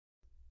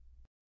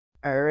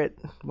All right,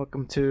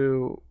 welcome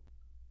to.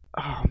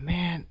 Oh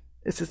man,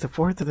 is this the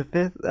fourth or the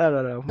fifth? I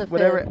don't know. The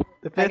Whatever. fifth.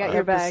 The I fifth got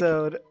your back.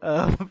 episode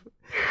of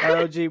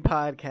RoG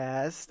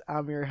podcast.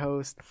 I'm your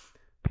host,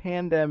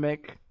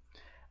 Pandemic.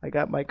 I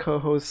got my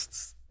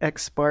co-hosts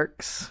X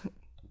Sparks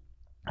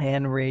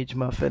and Rage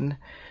Muffin,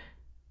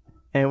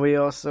 and we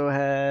also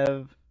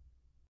have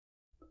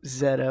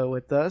Zeta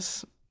with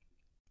us.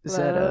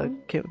 Zeta, Hello.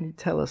 can you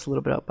tell us a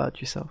little bit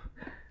about yourself?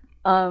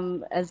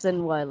 As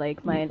in what?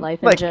 Like my life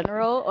in Like-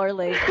 general, or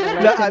like my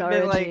No, life in I mean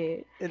ROG?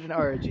 like in an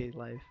RoG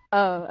life.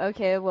 Oh,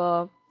 okay.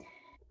 Well,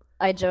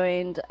 I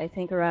joined I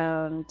think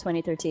around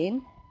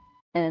 2013,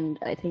 and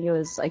I think it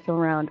was like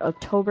around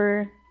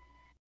October,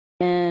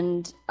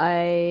 and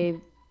I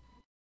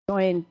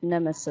joined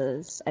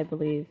Nemesis, I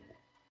believe.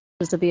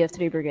 It was the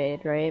BF3 Brigade,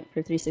 right,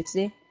 for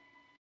 360,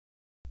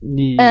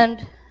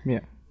 and Yeah.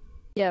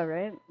 yeah,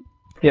 right.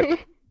 Yep.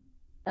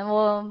 And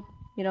well,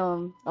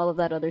 all of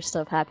that other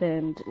stuff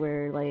happened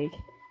where like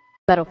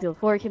Battlefield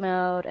 4 came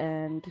out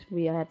and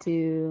we had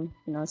to,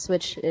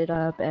 switch it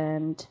up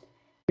and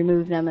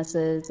remove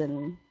Nemesis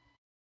and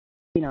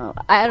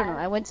I don't know,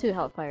 I went to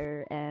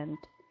Hellfire and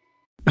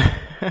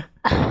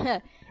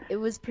it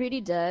was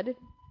pretty dead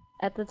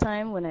at the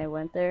time when I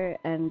went there,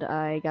 and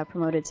I got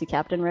promoted to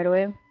captain right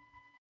away.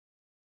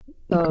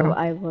 So Okay.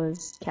 I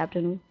was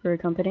captain for a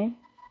company,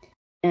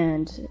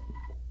 and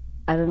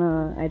I don't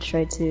know, I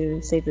tried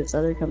to save this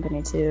other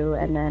company too,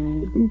 and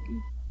then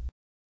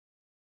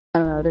I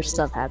don't know, other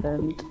stuff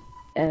happened,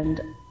 and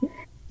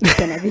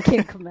then I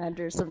became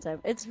commander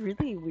sometime. It's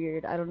really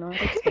weird. I don't know how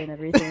to explain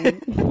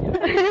everything.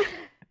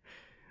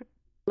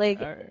 Like,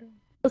 All right.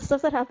 the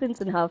stuff that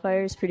happens in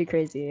Hellfire is pretty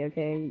crazy,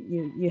 okay?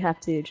 You have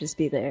to just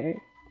be there.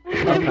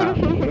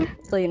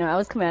 So, I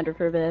was commander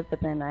for a bit, but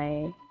then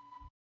I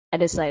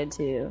decided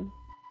to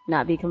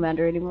not be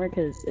commander anymore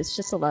because it's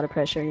just a lot of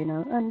pressure,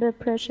 under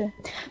pressure.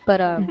 But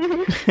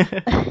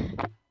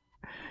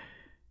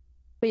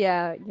but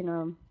yeah,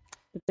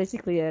 that's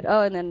basically it.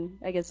 Oh, and then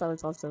I guess I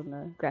was also in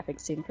the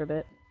graphics team for a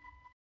bit.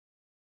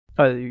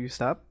 Oh, you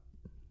stop?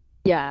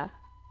 Yeah.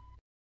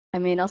 I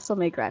mean, I'll still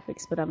make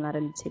graphics, but I'm not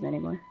in the team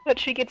anymore. But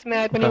she gets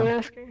mad when you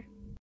ask her.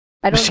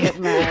 I don't get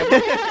mad.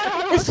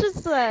 It's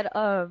just that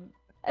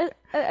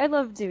I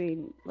love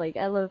doing, like,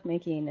 I love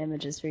making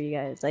images for you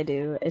guys. I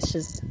do. It's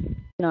just,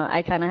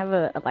 I kind of have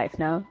a life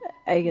now.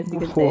 I guess you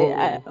could say.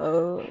 Shots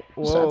Whoa.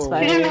 She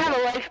fired. didn't have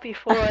a life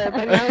before,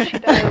 but now she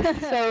does,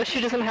 so she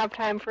doesn't have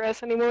time for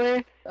us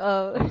anymore.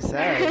 Oh, I'm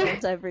sad. no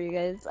time for you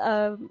guys.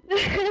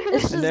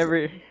 It's just,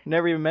 Never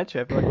even met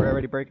you. I feel like we're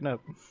already breaking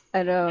up.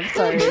 I know. I'm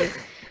sorry.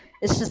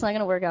 It's just not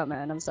gonna work out,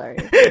 man. I'm sorry.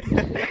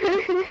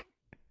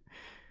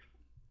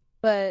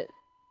 But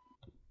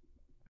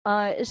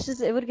it's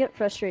just, it would get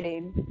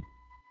frustrating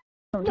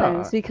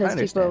sometimes I because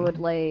people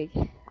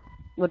understand.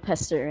 would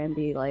pester and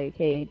be like,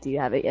 "Hey, do you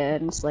have it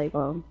yet?" And it's like,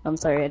 "Well, I'm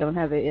sorry, I don't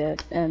have it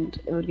yet," and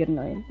it would get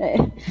annoying.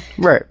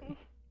 Right.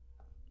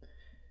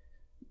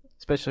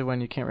 Especially when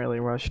you can't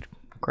really rush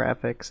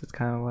graphics. It's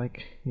kind of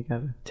like you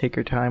gotta take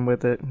your time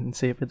with it and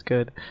see if it's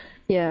good.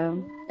 Yeah,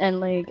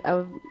 and like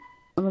I'm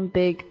a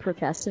big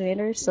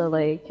procrastinator, so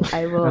like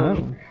I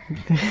will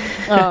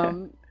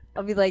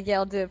I'll be like, yeah,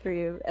 I'll do it for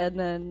you, and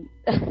then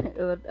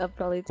I'll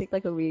probably take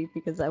like a week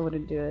because I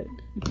wouldn't do it.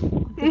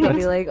 'Cause I'll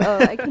be like, oh,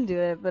 I can do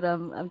it, but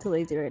I'm too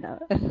lazy right now.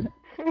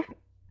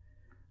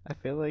 I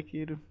feel like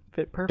you'd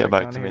fit perfect Get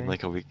back on to me in here.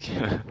 like a week.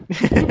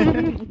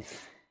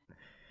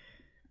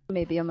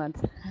 Maybe a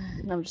month.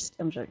 No,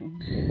 I'm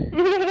joking.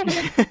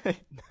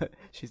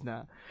 She's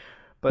not.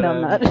 But, No,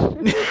 I'm not.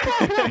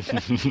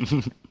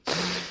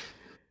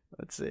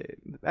 let's see.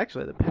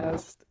 Actually, the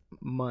past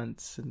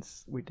months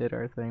since we did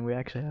our thing, we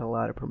actually had a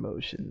lot of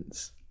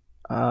promotions.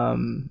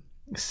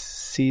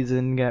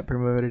 Season got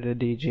promoted to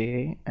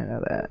DG. I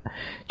know that.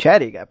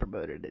 Chatty got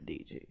promoted to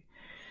DG.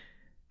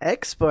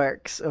 X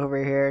Sparks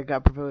over here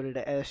got promoted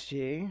to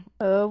SG.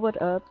 Oh,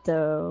 what up,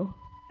 though?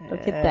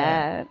 Look at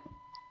that.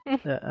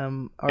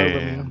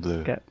 Arbum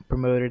Blue. got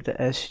promoted to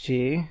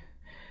SG.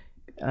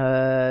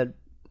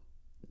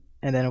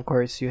 And then of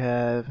course you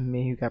have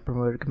me, who got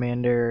promoted to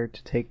commander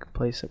to take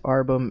place of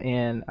Arbum,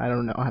 and I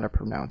don't know how to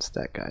pronounce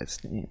that guy's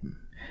name.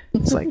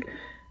 It's like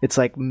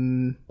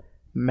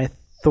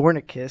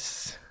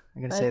Methornicus.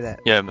 I'm gonna say that.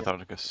 Yeah,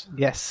 Methodicus.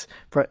 Yes,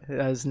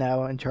 is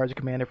now in charge of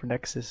commander for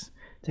Nexus,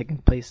 taking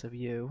place of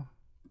you.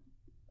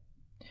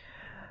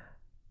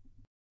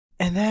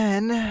 And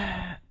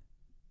then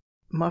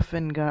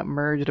Muffin got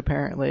merged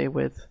apparently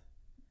with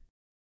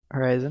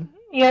Horizon.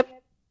 Yep.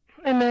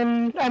 And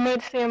then I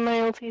might stay on my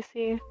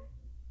LTC.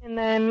 And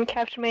then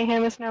Captain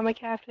Mayhem is now my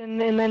captain.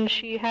 And then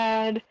she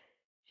had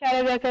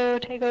Shadow Gecko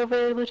take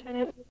over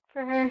lieutenant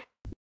for her.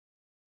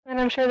 And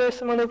I'm sure there's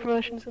some other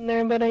promotions in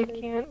there, but I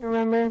can't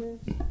remember.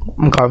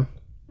 Okay.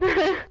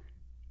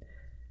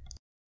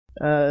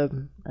 I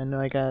know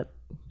I got.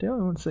 I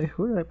want to say,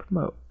 who did I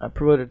promote? I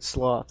promoted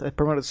Sloth. I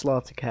promoted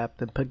Sloth to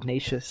captain.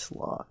 Pugnacious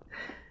Sloth.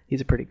 He's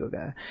a pretty good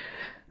guy.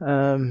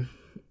 I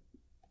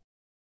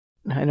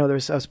know I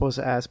was supposed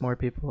to ask more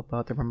people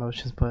about their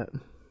promotions, but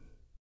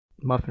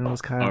Muffin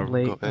was kind of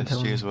late. Got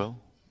SG as well.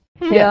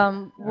 Yeah.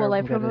 Or Well,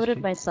 I we got promoted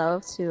history.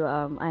 myself to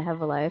I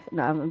have a life.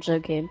 No, I'm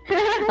joking.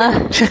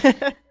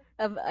 I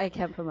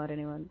can't promote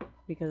anyone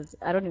because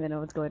I don't even know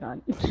what's going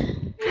on.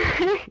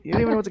 You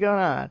don't even know what's going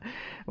on.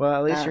 Well,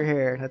 at least No. you're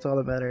here. That's all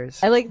that matters.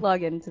 I like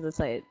log into the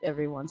site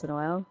every once in a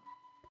while.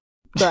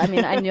 So I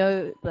mean, I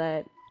know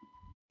that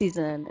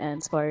Season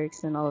and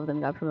Sparks and all of them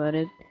got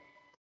promoted,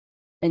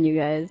 and you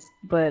guys.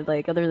 But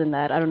like, other than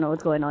that, I don't know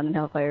what's going on in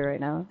Hellfire right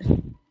now.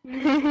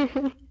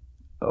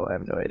 Oh, I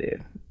have no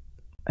idea.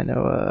 I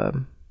know.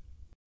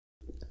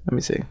 Let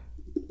me see.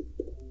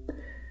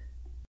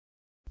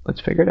 Let's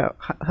figure it out.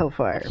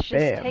 Hellfire. Let's just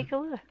Bam. take a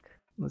look.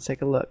 Let's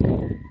take a look.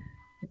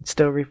 It's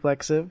still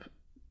reflexive,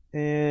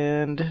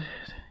 and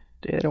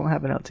they don't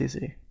have an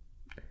LTC.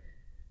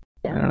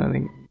 Yeah. I don't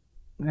think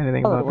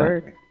anything Oh, about that.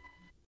 work.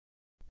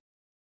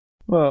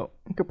 Well,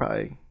 you could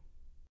probably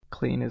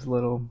clean his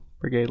little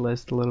brigade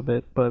list a little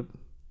bit, but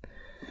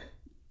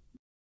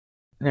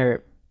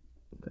there,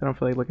 I don't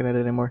feel like looking at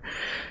it anymore.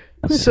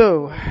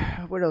 So,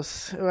 what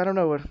else? Oh, I don't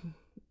know. What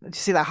did you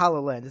see that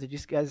HoloLens? Did you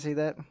guys see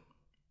that?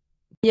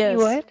 Yes.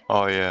 What?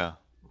 Oh yeah.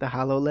 The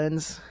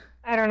HoloLens.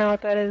 I don't know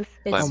what that is.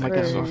 It's Like Oh my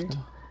Microsoft.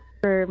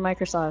 for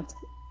Microsoft.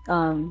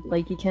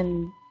 Like you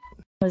can,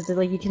 was it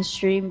like you can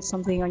stream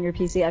something on your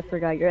PC? I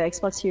forgot, your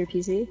Xbox to your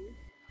PC,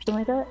 something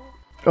like that.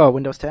 Oh,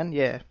 Windows 10.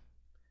 Yeah,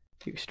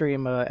 you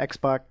stream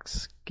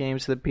Xbox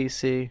games to the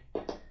PC.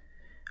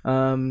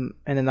 And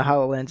then the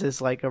HoloLens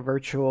is like a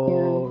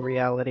virtual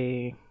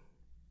reality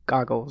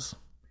goggles.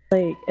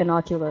 Like an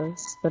Oculus,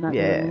 but not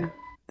Yeah.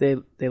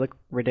 really. They look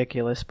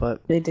ridiculous,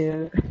 but They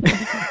do.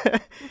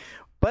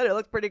 but it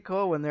looked pretty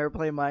cool when they were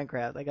playing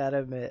Minecraft. I gotta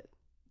admit.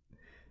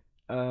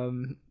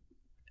 I'm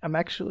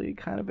actually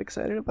kind of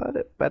excited about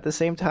it, but at the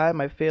same time,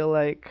 I feel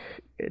like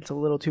it's a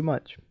little too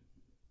much.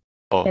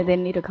 Oh, Yeah, they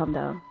need to calm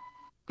down.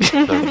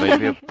 there might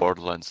be a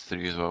Borderlands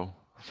 3 as well.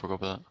 I forgot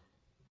about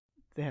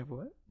They have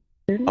what?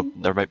 that.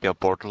 There might be a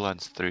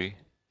Borderlands 3.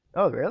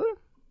 Oh, really?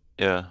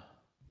 Yeah.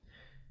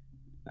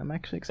 I'm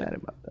actually excited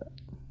about that.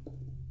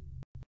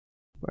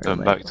 Where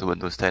Going am I? back to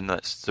Windows 10,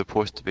 that's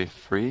supposed to be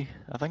free,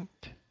 I think.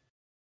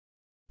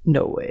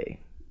 No way.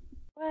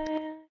 What?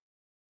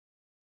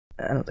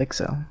 I don't think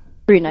so.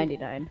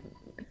 $3.99.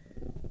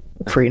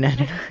 Free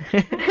 99.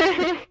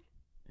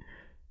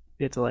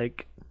 You have to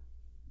like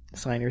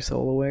sign your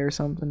soul away or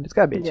something. It's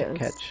gotta be a cheap Yes.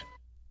 catch.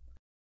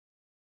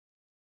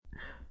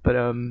 But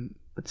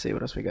let's see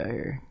what else we got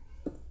here.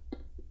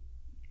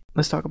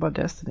 Let's talk about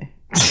Destiny.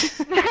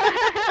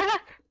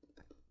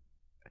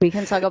 We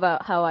can talk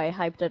about how I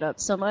hyped it up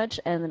so much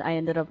and then I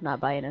ended up not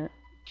buying it.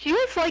 She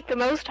was like the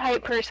most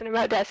hype person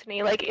about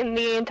Destiny, like in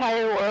the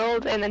entire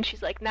world, and then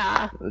she's like,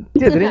 nah.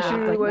 Yeah, didn't Nah,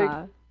 you like, like?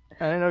 nah.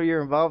 I didn't know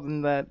you're involved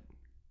in that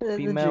The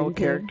female dream team.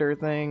 character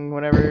thing,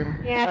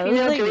 whatever. Yeah, It was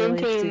female like dream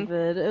really team.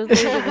 stupid. It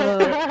was like a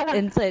little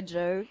inside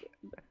joke.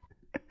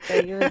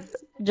 Like it was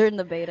during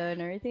the beta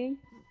and everything.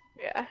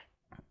 Yeah.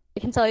 I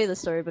can tell you the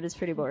story, but it's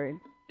pretty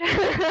boring.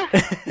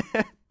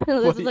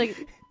 Well, This is like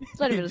it's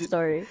not even a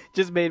story.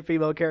 Just made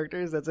female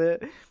characters. That's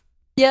it.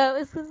 Yeah,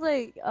 it's because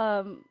like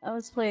I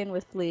was playing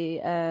with Flea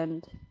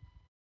and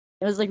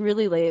it was like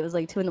really late. It was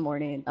like 2 in the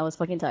morning. I was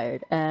fucking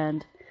tired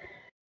and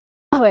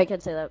oh, I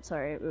can't say that.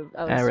 Sorry, I was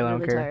really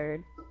don't really care.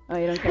 tired. Oh,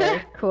 you don't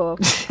care? Cool.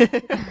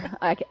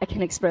 I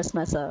can express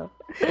myself.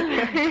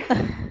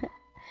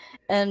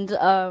 And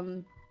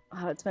oh,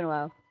 it's been a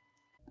while.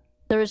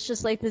 There was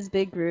just like this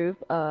big group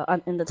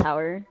in the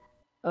tower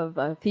of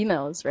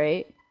females,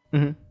 right?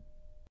 Mhm.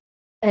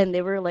 And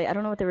they were like, I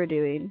don't know what they were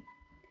doing,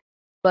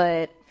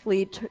 but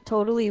Flea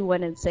totally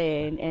went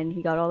insane, and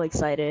he got all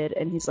excited,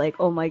 and he's like,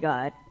 "Oh my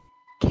god,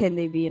 can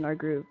they be in our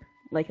group,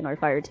 like in our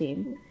fire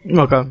team?"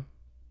 Okay.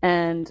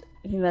 And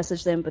he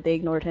messaged them, but they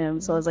ignored him.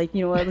 So I was like,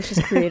 you know what? Let's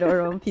just create our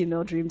own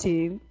female dream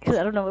team. Because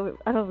I don't know,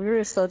 we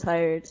were so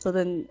tired. So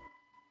then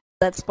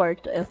that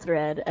sparked a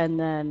thread, and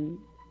then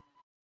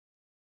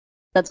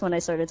that's when I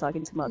started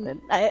talking to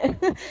Muffin.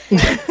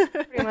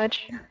 Pretty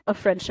much. A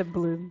friendship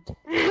bloomed.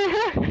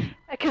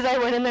 Because I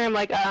went in there, I'm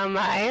like,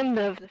 I am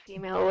of the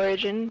female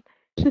origin.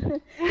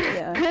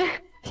 Yeah.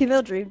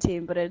 Female dream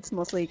team, but it's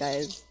mostly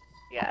guys.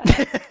 Yeah.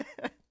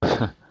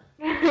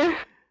 I'm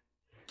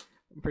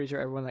pretty sure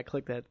everyone that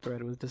clicked that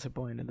thread was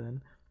disappointed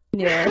then.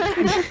 Yeah.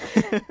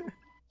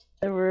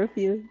 There were a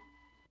few.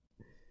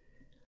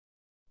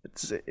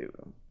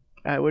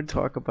 I would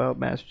talk about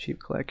Master Chief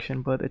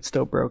Collection, but it's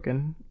still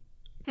broken.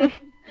 They're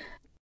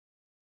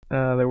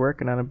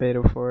working on a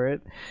beta for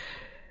it.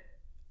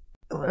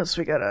 What else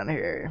we got on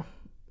here?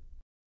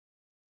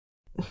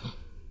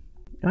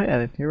 Oh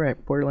yeah, you're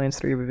right. Borderlands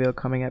 3 reveal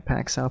coming at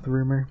PAX South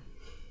rumor.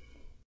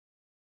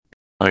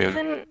 Oh yeah,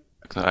 Isn't,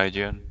 the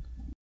IGN.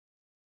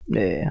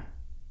 Yeah.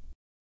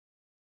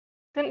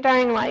 isn't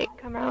Dying Light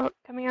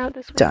coming out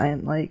this week?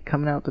 Giant Light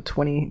coming out the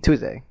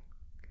Tuesday.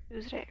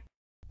 Tuesday.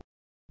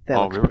 That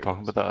Oh, looks we were pretty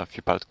talking about that a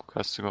few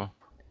podcasts ago.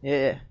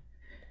 Yeah,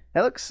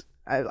 that looks.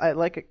 I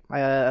like it.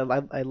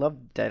 I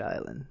love Dead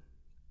Island.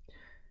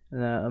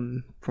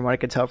 From what I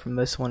could tell from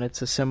this one,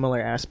 it's a similar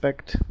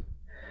aspect,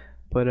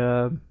 but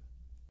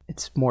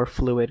it's more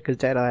fluid because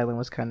Dead Island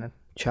was kind of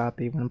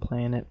choppy when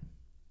playing it.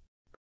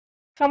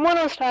 Someone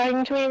was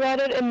talking to me about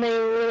it, and they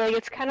were like,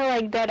 it's kind of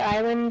like Dead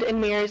Island and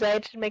Mirror's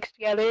Edge mixed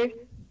together.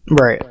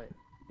 Right.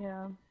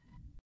 Yeah.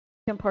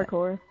 Can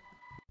parkour.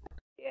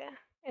 Yeah.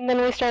 And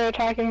then we started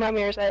talking about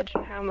Mirror's Edge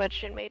and how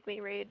much it made me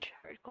rage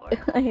hardcore.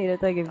 I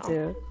hated that game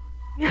too.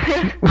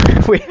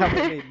 Wait, how it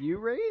made you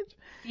rage?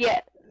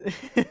 Yeah.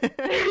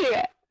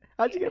 Yeah.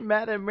 How'd you get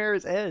mad at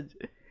Mirror's Edge?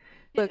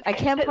 Look, I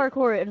can't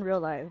parkour it in real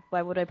life.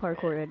 Why would I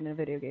parkour it in a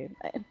video game?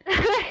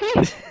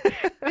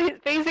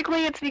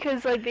 Basically, it's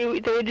because like they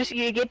would just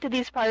you get to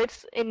these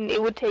parts and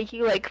it would take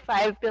you like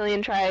 5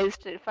 billion tries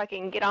to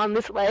fucking get on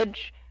this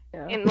ledge.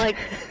 Yeah. And like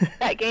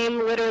that game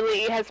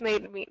literally has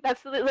made me.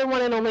 That's the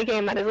one and only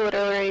game that is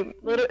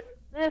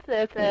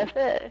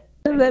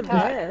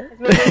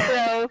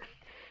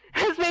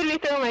has made me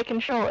throw my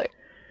controller.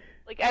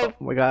 Like Oh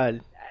my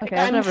god. Okay,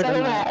 I've never so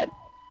done that. mad.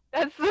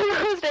 That's the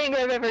most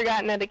angry I've ever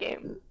gotten at a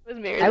game. Was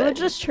Mirror's I would Edge.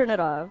 just turn it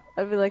off.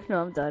 I'd be like, no,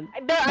 I'm done.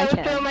 I would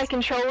throw can't. my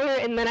controller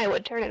and then I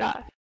would turn it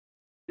off.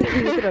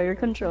 You throw your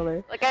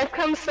controller. Like I've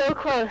come so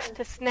close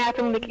to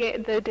snapping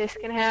the disc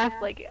in half.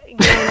 Like you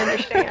don't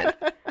understand.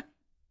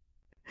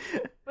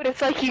 But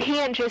it's like you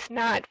can't just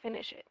not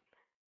finish it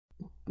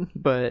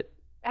But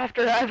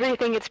after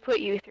everything it's put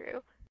you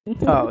through.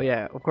 oh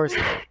yeah, of course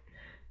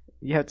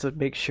you have to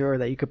make sure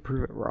that you could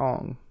prove it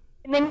wrong.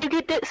 And then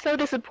you get so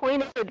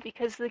disappointed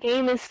because the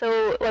game is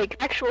so like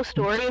actual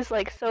story is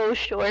like so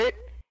short.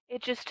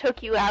 It just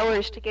took you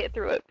hours to get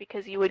through it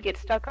because you would get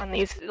stuck on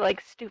these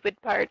like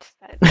stupid parts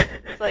that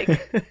it's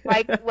like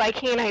why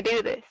can't I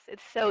do this?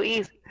 It's so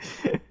easy.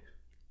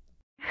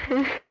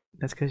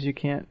 That's because you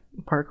can't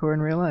parkour in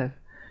real life.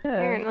 Yeah.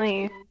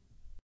 Apparently.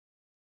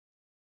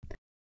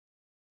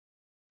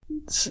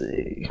 Let's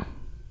see.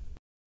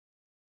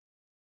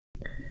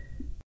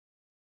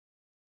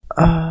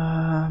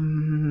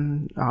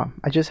 Oh,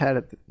 I just had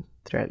a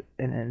thread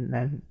and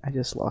then I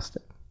just lost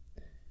it.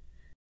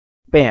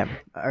 Bam.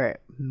 Alright.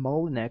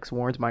 Molinex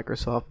warns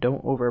Microsoft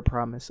don't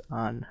overpromise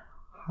on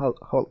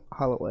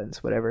HoloLens,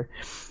 whatever.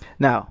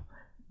 Now,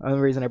 the only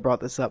reason I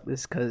brought this up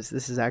is because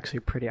this is actually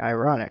pretty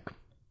ironic.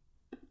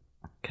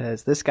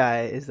 Because this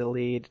guy is the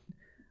lead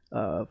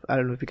of, I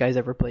don't know if you guys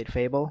ever played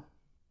Fable.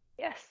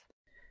 Yes.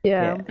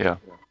 Yeah. Yeah.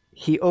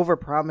 He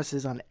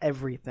overpromises on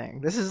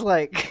everything. This is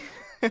like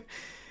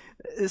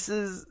this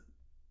is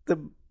the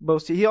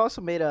most. He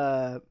also made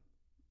a.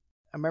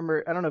 I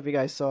remember. I don't know if you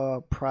guys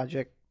saw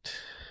Project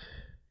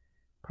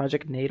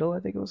Natal. I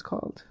think it was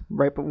called.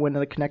 Right, but when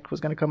the Kinect was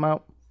going to come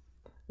out,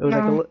 it was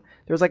No.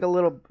 there was like a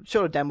little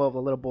showed a demo of a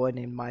little boy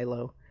named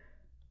Milo,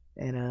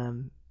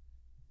 and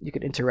you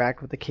could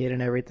interact with the kid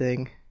and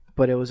everything.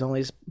 But it was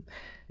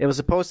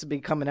supposed to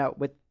be coming out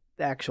with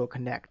the actual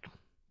Kinect,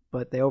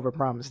 but they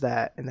overpromised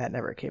that, and that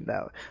never came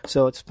out.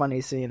 So it's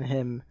funny seeing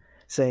him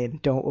saying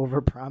don't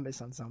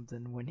overpromise on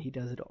something when he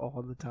does it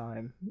all the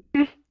time.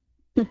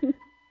 Let's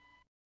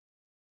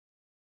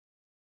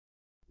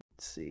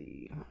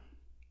see.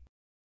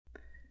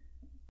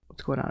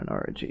 What's going on in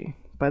RoG?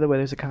 By the way,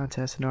 there's a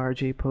contest in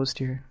RoG.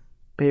 Post your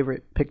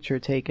favorite picture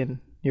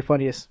taken, your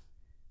funniest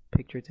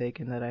picture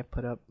taken that I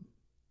put up.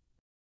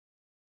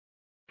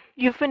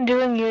 You've been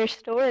doing your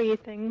story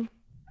thing.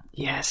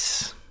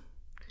 Yes.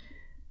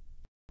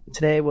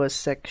 Today was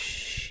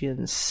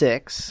section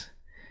 6.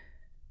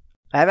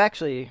 I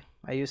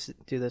used to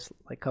do this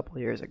like a couple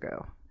of years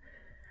ago.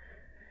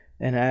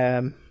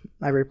 And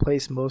I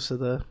replaced most of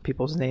the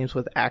people's names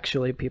with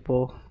actually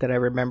people that I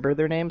remember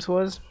their names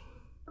was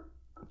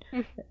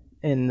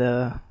in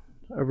the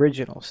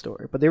original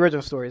story. But the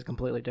original story is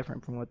completely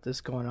different from what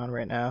is going on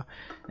right now.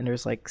 And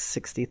there's like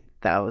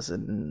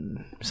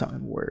 60,000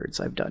 something words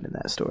I've done in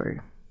that story.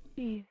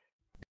 Jeez.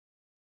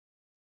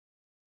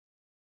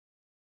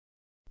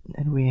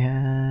 And we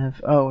have...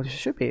 Oh, there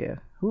should be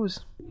a... Who's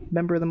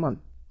member of the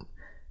month?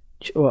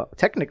 Well,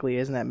 technically,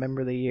 isn't that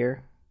member of the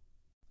year?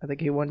 I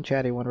think he won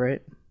Chatty one,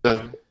 right?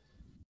 Yeah.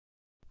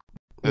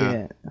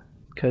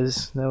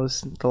 Because that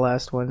was the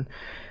last one.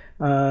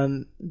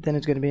 Then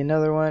there's going to be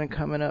another one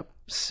coming up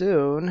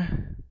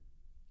soon.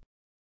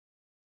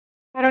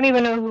 I don't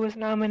even know who was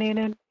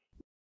nominated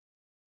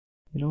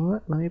You know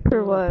what? Let me put For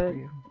it up what? for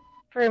you.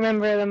 for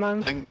Member of the I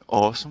Month. think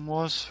Awesome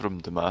was from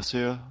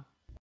Demacia.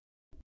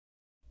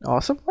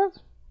 Awesome was?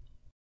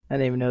 I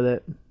didn't even know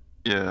that.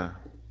 Yeah.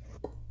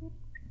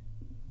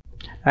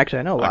 Actually,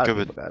 I know a I lot could of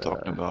be people got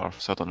talking about her,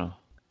 so I don't know.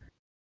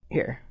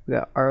 Here, we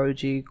got RoG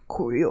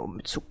Koryo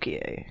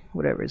Mitsuki,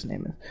 whatever his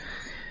name is.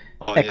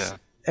 Oh, X,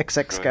 yeah. XX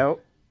Right.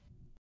 Scout.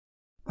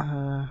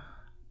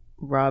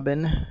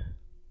 Robin. And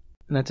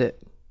that's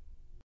it.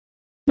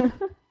 So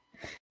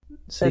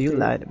That's you it.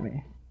 lied to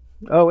me.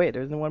 Oh wait,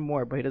 there's one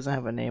more, but he doesn't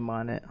have a name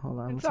on it. Hold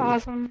on. It's let's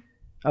see. awesome.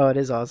 Oh, it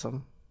is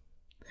awesome.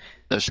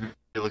 That should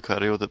be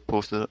Lucario that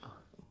posted it.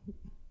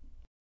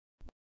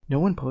 No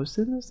one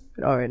posted this?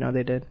 Alright, no,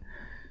 they did.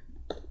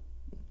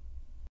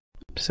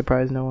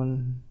 Surprised no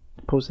one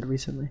posted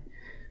recently.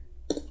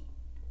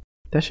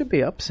 That should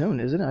be up soon,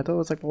 isn't it? I thought it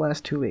was like the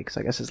last 2 weeks.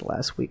 I guess it's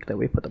last week that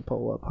we put the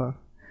poll up, huh?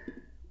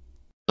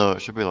 No,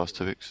 it should be last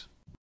 2 weeks.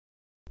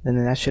 And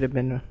then that should have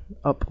been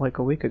up like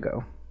a week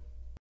ago.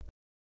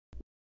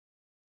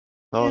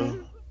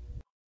 No.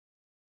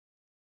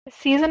 Is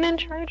Season in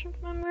charge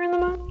of Member of the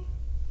Month?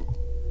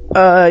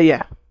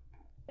 Yeah.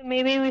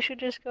 Maybe we should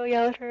just go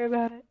yell at her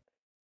about it.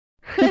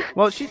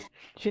 Well, she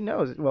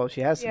knows. Well,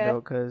 she has to Yeah.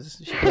 know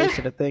because she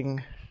posted a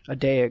thing a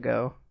day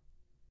ago.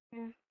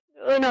 Yeah.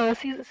 Oh no,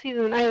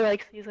 season. I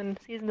like Season.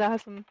 Season's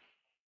awesome.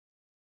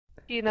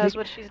 She knows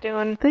what she's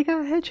doing. They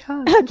got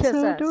hedgehogs. It's Kiss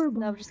so ass.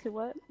 adorable. No, I'm just kidding.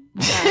 What?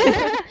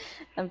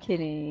 I'm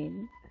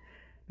kidding.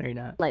 No, you're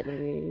not.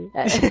 Lightly.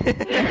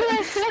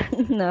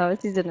 No,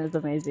 Season is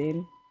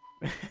amazing.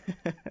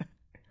 It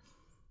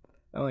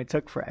only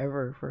took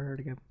forever for her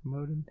to get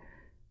promoted.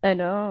 I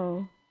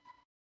know.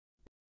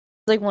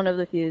 It's like one of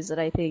the few that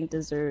I think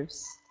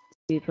deserves to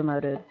be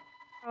promoted.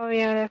 Oh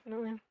yeah,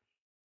 definitely.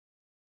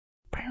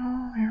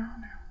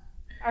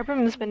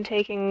 Arbram's been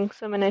taking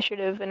some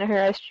initiative in her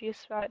SG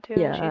spot too,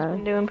 and she's Yeah.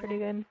 been doing pretty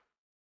good.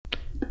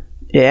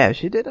 Yeah,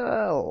 she did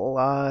a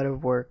lot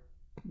of work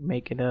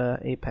making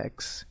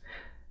Apex,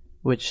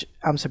 which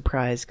I'm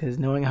surprised because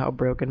knowing how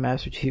broken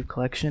Master Chief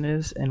Collection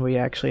is, and we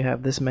actually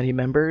have this many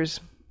members,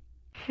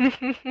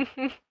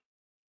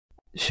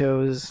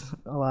 shows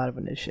a lot of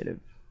initiative.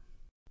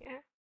 Yeah,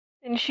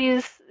 and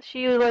she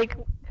like,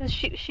 cause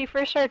she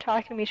first started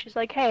talking to me. She's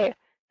like, "Hey, is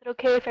it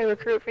okay if I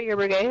recruit for your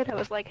brigade?" I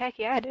was like, "Heck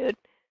yeah, dude."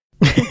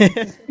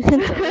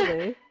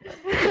 Totally.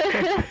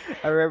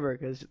 I remember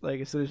because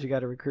like as soon as she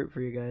got a recruit for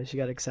you guys, she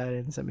got excited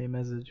and sent me a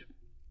message.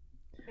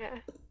 Yeah.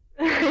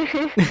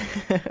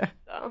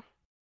 So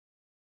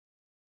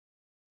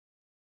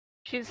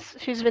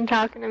she's been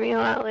talking to me a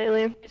lot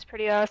lately. She's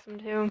pretty awesome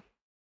too.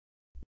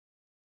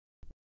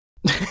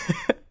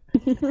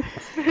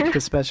 The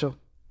special.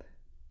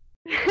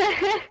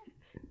 I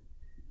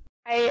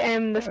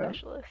am the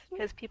specialist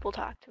because people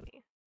talk to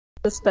me.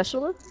 The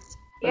specialist?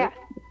 Yeah,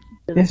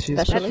 Yes, she's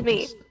that's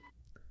me.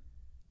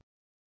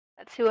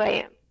 That's who I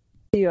am.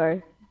 You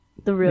are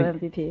the real Like-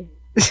 MVP.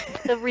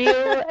 The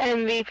real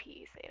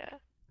MVP,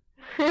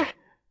 Seda.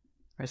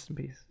 Rest in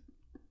peace.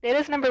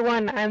 Seda's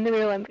 #1. I'm the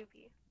real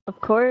MVP. Of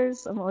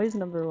course, I'm always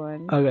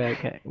 #1.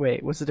 Okay.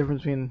 Wait, what's the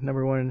difference between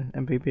 #1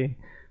 and MVP?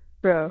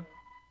 Bro,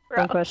 Bro.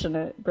 don't question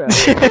it, bro.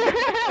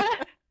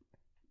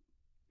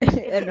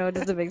 I know it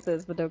doesn't make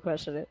sense, but don't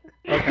question it.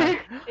 Okay.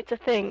 It's a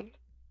thing.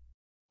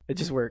 It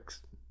just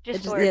works.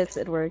 Just It works. yes,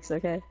 it works,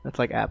 okay? That's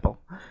like Apple.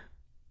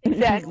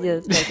 Exactly.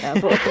 Yes, like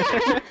Apple.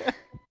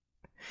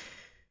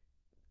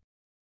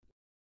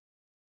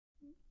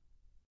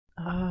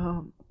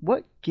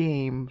 What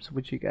games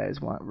would you guys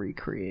want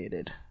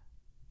recreated?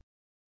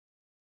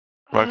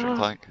 Ratchet and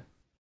Clank.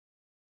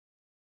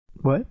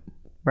 What?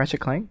 Ratchet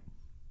Clank?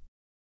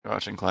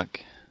 Ratchet and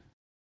Clank.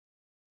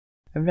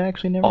 I've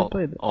actually never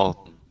played it.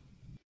 All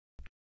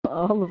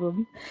of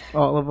them.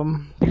 All of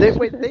them.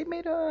 They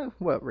made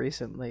what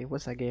recently?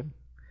 What's that game?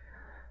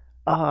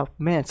 Oh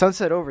man,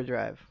 Sunset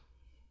Overdrive.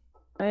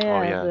 Oh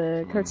yeah, yeah.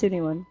 the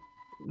cartoony one.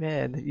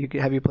 Yeah,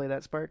 have you played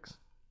that, Sparks?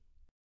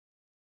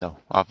 No,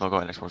 I've not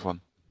got an Xbox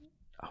One.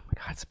 Oh my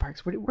God,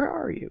 Sparks, where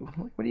are you?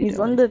 What are you He's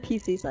doing? on the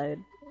PC side.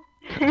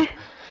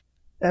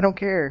 I don't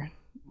care.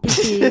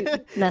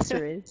 PC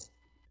Master Race.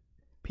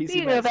 PC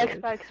Speaking of Master.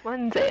 Xbox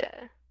One,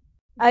 Zeta.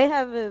 I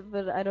have it,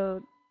 but I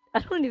don't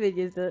even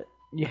use it.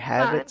 You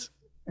have Come on. it.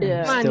 And Yeah.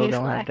 You Come on, still you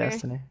don't have slacker.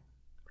 Destiny.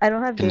 I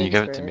don't have Can games you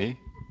give for it to me?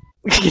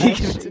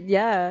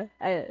 Yeah,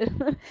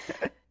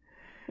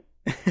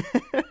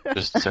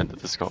 Just send it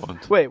to Scotland.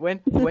 Wait,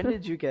 when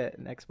did you get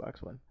an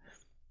Xbox One?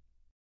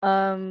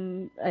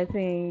 I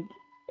think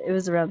it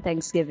was around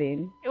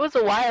Thanksgiving. It was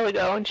a while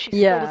ago, and she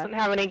Yeah. still doesn't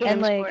have any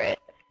games like, for it.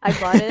 I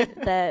bought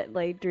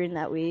it during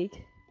that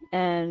week,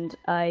 and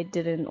I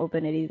didn't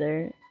open it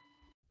either.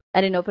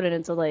 I didn't open it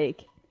until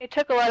It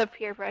took a lot of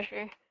peer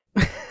pressure.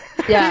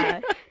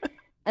 yeah.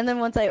 And then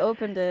once I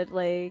opened it,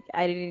 I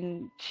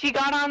didn't. She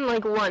got on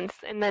once,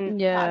 and then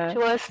Yeah. talked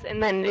to us,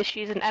 and then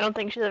I don't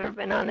think she's ever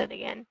been on it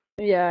again.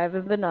 Yeah, I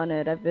haven't been on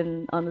it. I've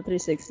been on the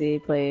 360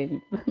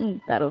 playing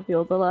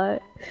Battlefield a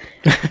lot.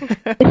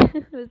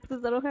 It's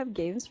because I don't have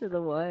games for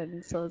the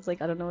one, so it's I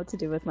don't know what to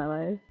do with my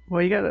life.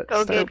 Well, you gotta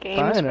Go start get games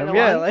buying for them. the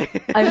Yeah,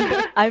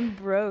 one. I'm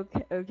broke.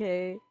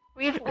 Okay.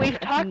 We've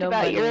talked No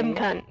about your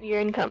money.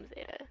 income,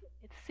 Zeta.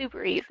 It's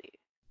super easy.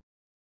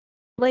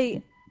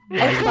 I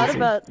Right, thought easy.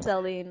 about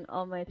selling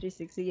all my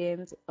 360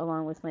 games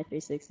along with my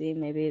 360.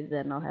 Maybe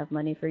then I'll have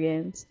money for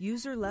games.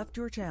 User left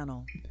your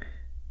channel.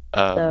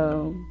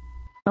 So,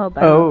 bye,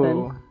 Oh.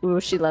 Muffin. Ooh,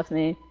 she left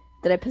me.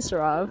 Did I piss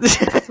her off?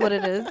 That's what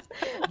it is.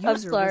 I'm User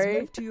was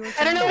sorry. moved to your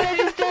I don't know channel. what I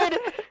just did.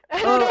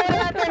 I don't know what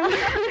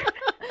happened.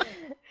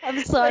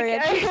 I'm sorry. I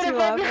pissed you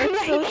off. I'm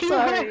so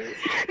sorry.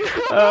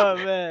 Oh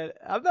man,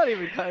 I'm not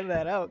even cutting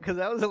that out because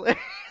that was hilarious.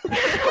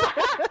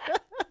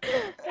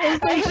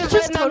 It's I hit a she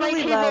just button on my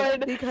totally laughed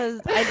keyboard.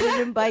 because I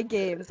didn't buy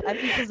games.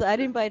 Because I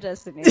didn't buy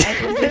Destiny. I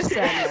can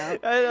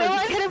understand now. I know, No,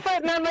 I hit a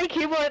button on my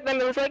keyboard,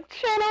 and it was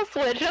channel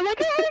switch. I'm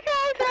like, oh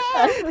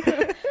my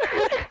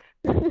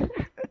god,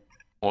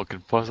 What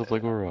could possibly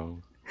go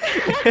wrong?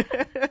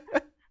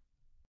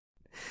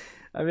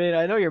 I mean,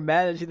 I know you're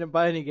mad that you didn't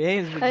buy any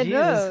games, but I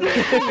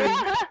Jesus.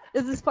 know.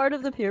 Is this part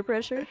of the peer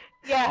pressure?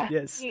 Yeah.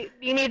 Yes. You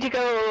need to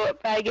go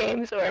buy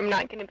games, or I'm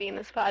not going to be in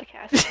this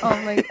podcast.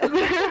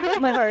 Oh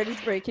my heart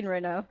is breaking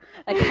right now.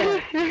 I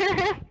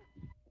can't.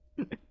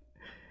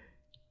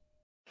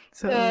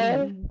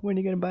 So, when are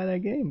you gonna buy that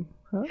game?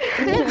 Huh?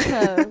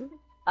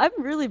 I'm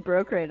really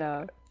broke right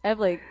now. I have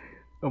like,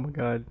 Oh my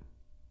god.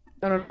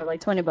 I don't know, like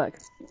 $20.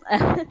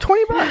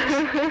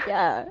 $20?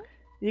 Yeah.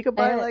 You could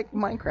buy like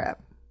Minecraft.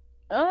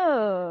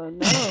 Oh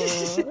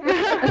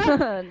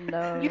no.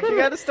 No. You You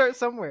gotta start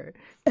somewhere.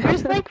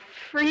 There's like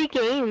free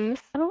games.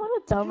 I don't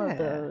want to download Yeah.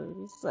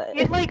 those.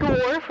 Get like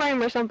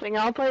Warframe or something.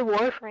 I'll play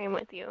Warframe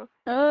with you.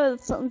 Oh,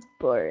 it sounds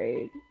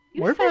boring.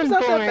 You Warframe's sound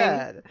not boring.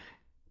 that bad.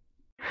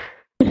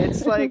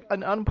 It's like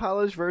an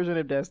unpolished version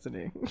of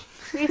Destiny.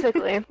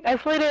 Basically, I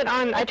played it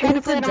on. I tried to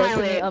It's play a it on my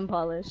Destiny late.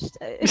 unpolished.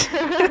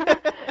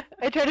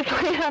 I tried to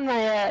play it on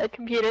my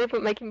computer,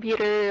 but my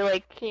computer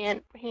like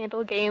can't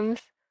handle games.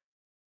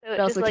 So It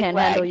also just, like, can't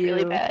handle lagged you.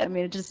 really bad. I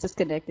mean, it just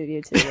disconnected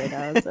you too right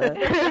now. So.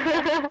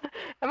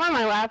 I'm on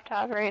my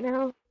laptop right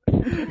now.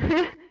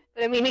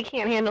 But I mean, it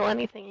can't handle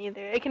anything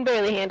either. It can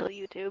barely handle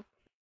YouTube.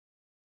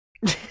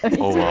 Are you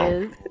Oh, wow.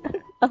 serious?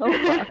 Oh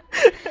wow.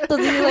 So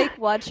do you like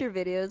watch your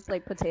videos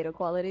like potato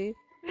quality?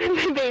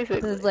 Basically.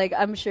 Because like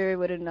I'm sure it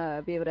wouldn't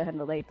be able to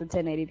handle like the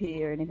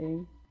 1080p or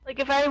anything. Like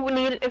if I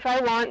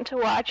want to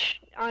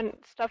watch on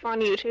stuff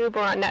on YouTube or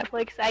on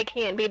Netflix, I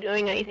can't be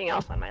doing anything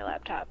else on my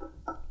laptop.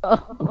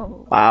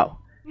 Oh Wow.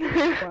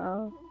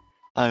 wow.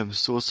 I am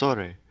so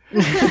sorry.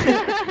 I'm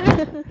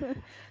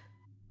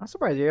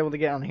surprised you're able to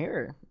get on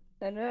here.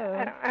 I know.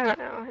 I don't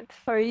know. It's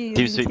How are you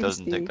using TeamSpeak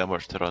doesn't take TeamSpeak? that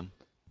much to run.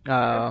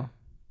 Oh.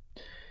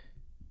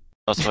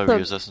 That's why So- we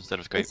use this instead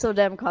of Skype. It's so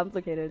damn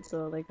complicated.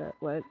 So like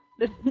what?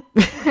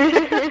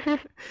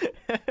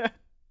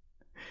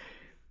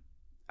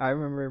 I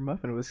remember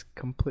Muffin was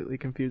completely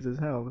confused as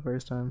hell the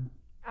first time.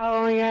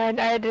 Oh my god,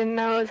 I didn't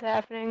know what was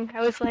happening.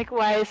 I was like,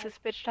 why is this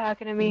bitch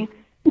talking to me?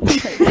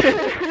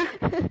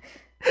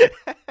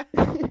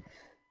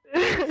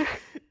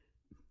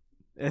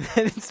 And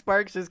then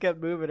Sparks just kept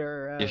moving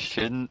her around. You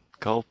shouldn't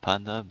call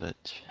Panda a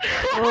bitch.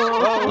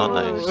 Oh, Not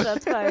nice.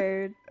 shots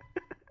fired.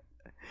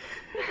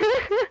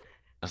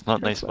 That's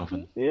not nice,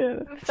 Muffin. Yeah.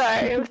 I'm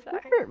sorry, I'm sorry.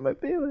 Hurt my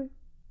feelings.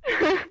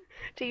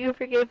 Do you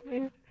forgive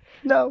me?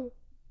 No.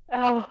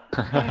 Oh.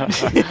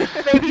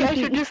 Maybe I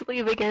should just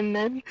leave again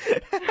then.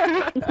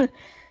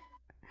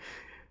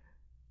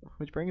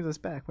 Which brings us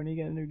back. When do you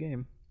get a new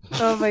game?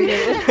 Oh my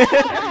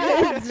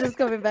god. It's just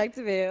coming back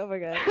to me. Oh my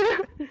god.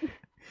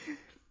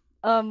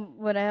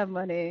 When I have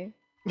money.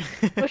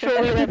 Which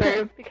will we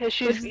never, because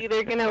she's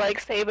either gonna like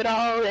save it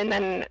all and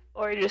then,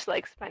 or just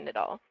like spend it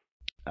all.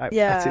 I'd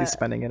Yeah. say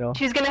spending it all.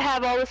 She's gonna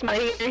have all this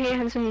money in her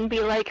hands and be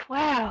like,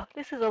 wow,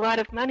 this is a lot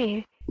of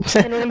money.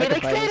 And then be I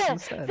like, could buy this Seda,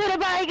 instead. Seda,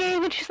 buy a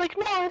game. And she's like,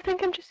 no, I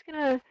think I'm just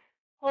gonna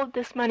hold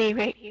this money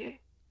right here.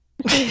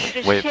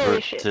 Just Wait for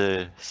cherish it it.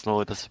 to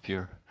slowly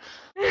disappear.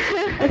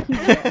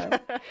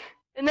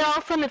 And then all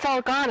of a sudden it's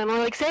all gone. And we're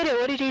like, Seda,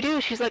 what did you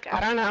do? She's like, I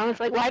don't know. It's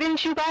like, why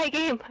didn't you buy a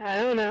game? I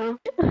don't know.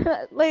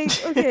 Like,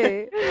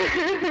 okay.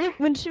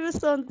 When she was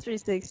still on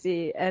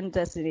 360 and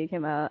Destiny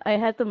came out, I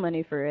had the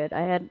money for it.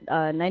 I had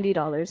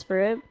 $90 for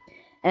it.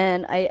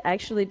 And I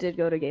actually did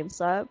go to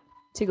GameStop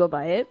to go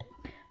buy it.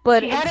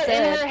 But She had it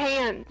in her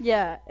hand.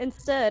 yeah,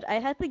 instead, I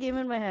had the game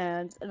in my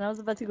hands, and I was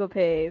about to go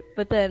pay,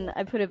 but then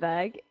I put it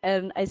back,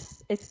 and I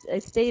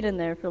stayed in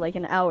there for like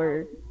an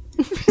hour,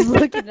 just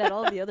looking at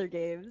all the other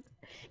games,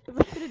 because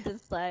I couldn't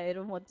decide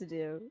on what to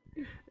do.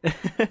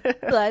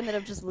 So I ended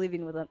up just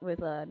leaving with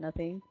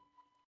nothing,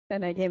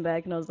 and I came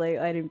back, and I was like,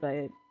 I didn't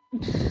buy it.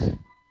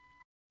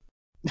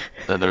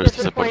 Then there was Disappointment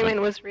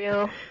disappointment. was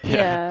real.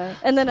 Yeah,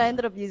 and then I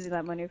ended up using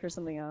that money for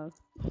something else.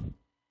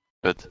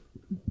 Good.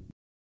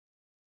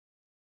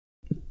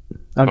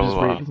 I'm just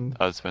Probably reading.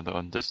 I'd spend it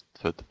on just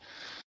food.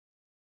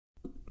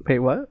 Wait,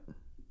 what?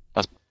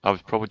 I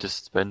would probably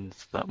just spend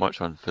that much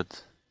on food.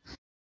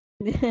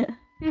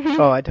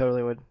 Oh, I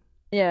totally would.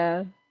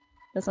 Yeah,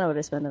 that's not what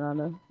I spend it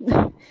on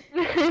though.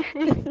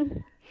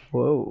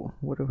 Whoa.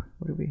 What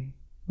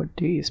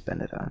do you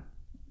spend it on?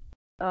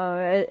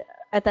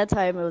 At that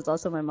time, it was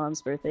also my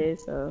mom's birthday,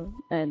 so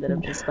I ended up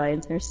just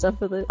buying her stuff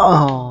with it.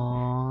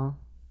 Aww.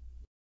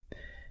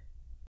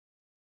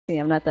 See,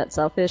 I'm not that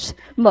selfish.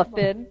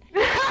 Muffin.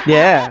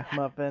 Yeah,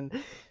 Muffin.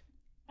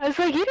 I was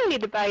like, you don't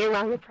need to buy your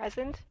mom a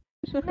present.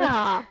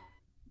 Nah,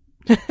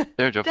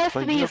 Their job to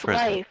find you a Destiny's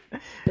present.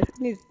 life.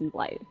 Destiny's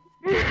life.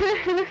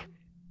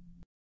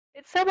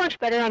 It's so much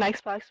better on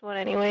Xbox One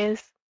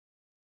anyways.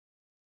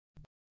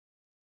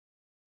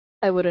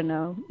 I wouldn't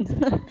know.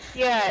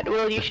 Yeah,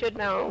 well, you should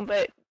know,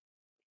 but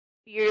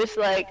you're just,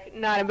 like,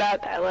 not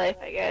about that life,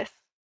 I guess.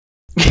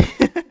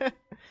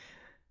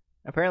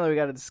 Apparently, we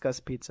got to discuss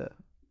pizza.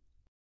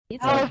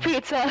 Oh,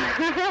 pizza!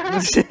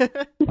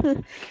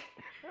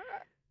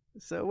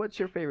 So, what's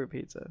your favorite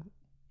pizza?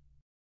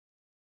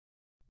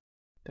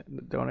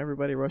 Don't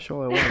everybody rush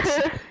all at once.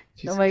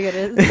 Oh my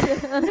goodness.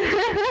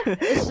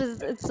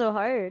 It's so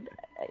hard.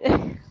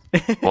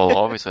 Well,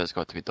 obviously it's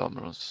got to be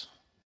Domino's.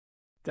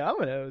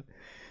 Domino's.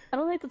 I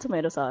don't like the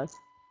tomato sauce.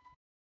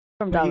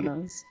 From Wait,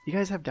 Domino's. You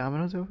guys have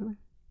Domino's over there?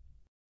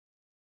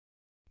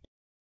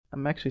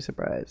 I'm actually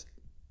surprised.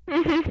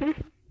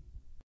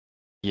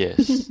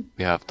 Yes,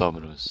 we have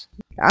Domino's.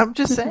 I'm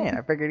just saying.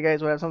 I figured you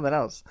guys would have something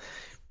else.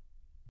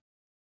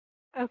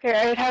 Okay,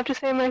 I would have to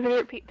say my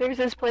favorite. There's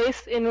this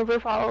place in River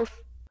Falls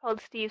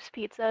called Steve's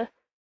Pizza,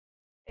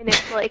 and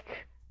it's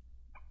like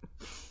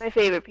my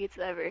favorite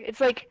pizza ever. It's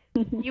like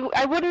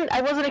I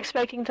wasn't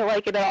expecting to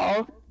like it at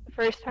all the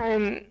first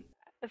time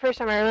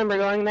I remember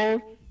going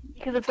there,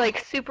 because it's like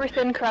super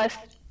thin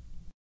crust,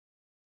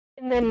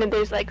 and then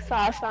there's like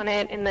sauce on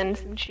it, and then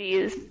some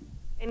cheese.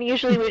 And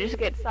usually we just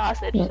get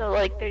sausage, so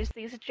like there's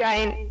these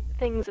giant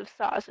things of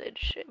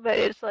sausage, but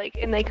it's like,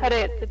 and they cut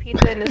the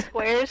pizza into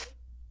squares,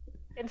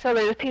 and so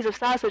there's a piece of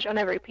sausage on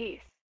every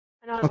piece.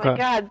 And I was like,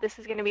 God, this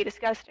is gonna be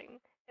disgusting.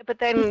 But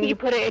then you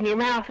put it in your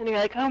mouth, and you're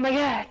like, oh my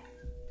God,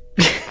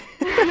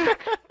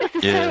 this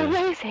is so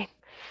amazing.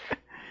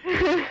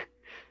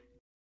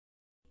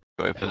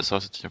 Gotta put the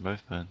sausage in your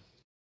mouth, man.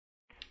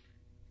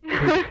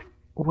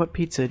 What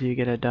pizza do you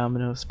get at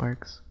Domino's,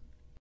 Sparks?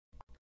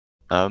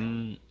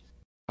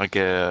 I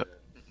get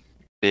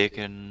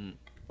bacon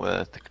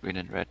with the green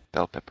and red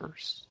bell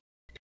peppers.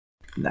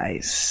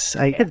 Nice.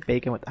 I get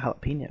bacon with the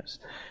jalapenos.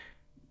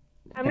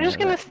 I'm just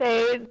gonna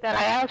say that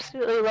I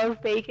absolutely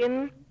love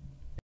bacon,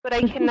 but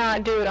I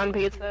cannot do it on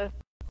pizza.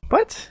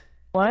 What?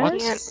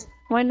 What?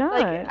 Why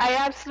not? Like, I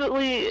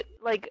absolutely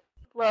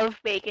love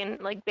bacon.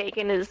 Like,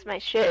 bacon is my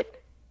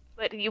shit.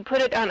 But you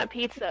put it on a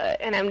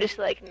pizza, and I'm just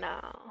like, no.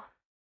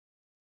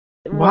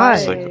 Why?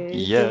 It's like,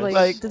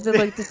 yes. Does it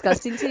look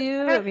disgusting to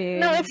you? I mean,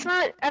 No, it's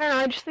not. I don't know.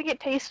 I just think it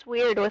tastes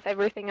weird with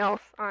everything else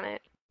on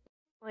it.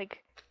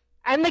 Like,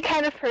 I'm the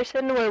kind of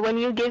person where when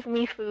you give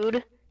me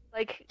food,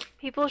 like,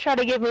 people try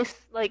to give me,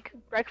 like,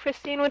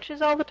 breakfast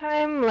sandwiches all the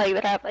time, like,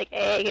 that have, like,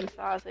 egg and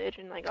sausage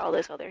and, like, all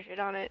this other shit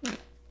on it.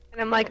 And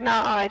I'm like,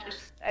 nah, I'd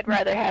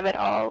rather have it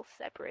all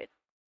separate.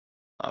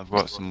 I've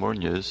got some more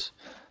news.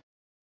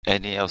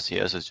 Any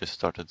LCS has just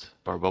started,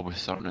 or will be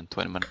starting in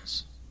 20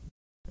 minutes.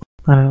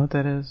 I don't know what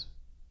that is.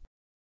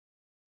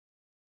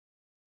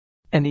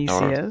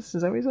 NECS?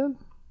 Is that what you said?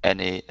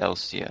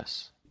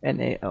 NALCS.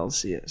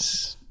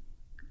 NALCS.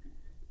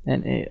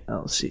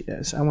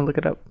 NALCS. I'm gonna look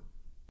it up.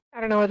 I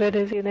don't know what that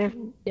is either.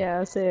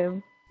 yeah,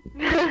 same.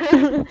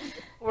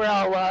 We're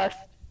all lost.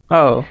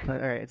 Oh,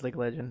 alright, it's League of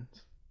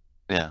Legends.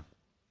 Yeah.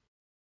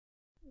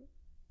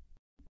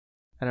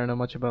 I don't know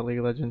much about League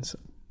of Legends.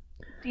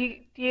 Do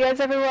you guys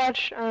ever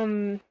watch,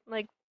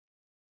 like,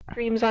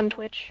 streams on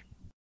Twitch?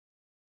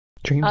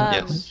 Dreams on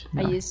Yes. Twitch?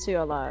 I No. used to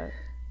a lot.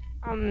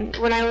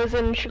 When I was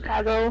in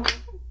Chicago,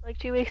 like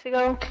 2 weeks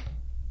ago,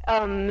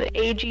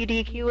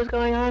 AGDQ was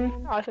going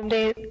on. Awesome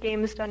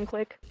Games Done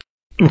Quick.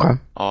 Okay.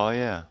 Oh,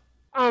 yeah.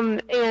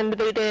 And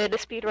they did a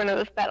speedrun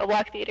of Battle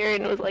Block Theater,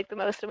 and it was like the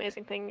most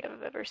amazing thing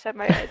I've ever set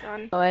my eyes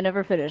on. Oh, I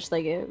never finished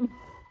that game.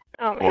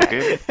 Oh my What god,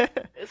 game?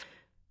 it's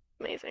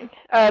amazing.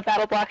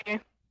 Battle Block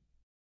Theater.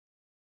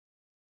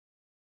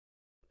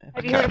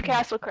 Have you heard of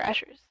Castle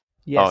Crashers?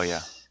 Yes. Oh,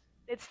 yeah.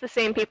 It's the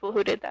same people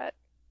who did that.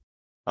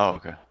 Oh,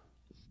 okay.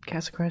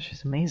 Castle Crash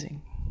is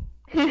amazing.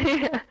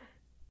 And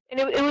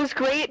it was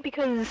great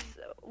because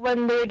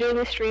when they were doing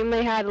the stream,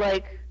 they had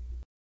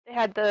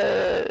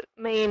the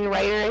main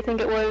writer, I think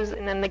it was,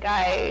 and then the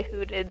guy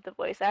who did the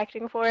voice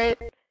acting for it,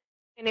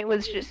 and it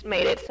was just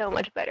made it so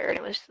much better, and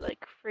it was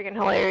like friggin'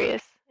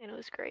 hilarious, and it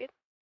was great.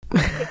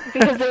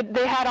 Because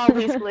they had all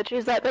these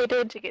glitches that they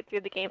did to get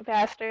through the game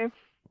faster.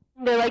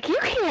 And they're like, you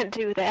can't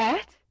do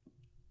that!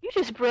 You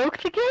just broke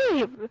the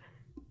game!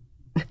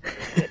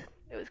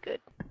 It was good.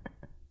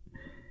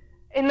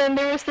 And then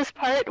there was this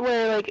part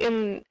where, like,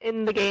 in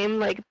the game,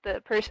 like,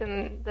 the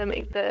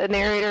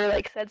narrator,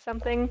 like, said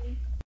something,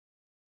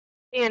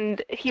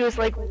 and he was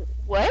like,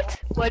 what?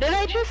 What did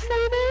I just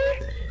say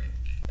there?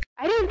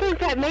 I didn't think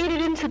that made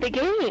it into the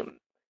game.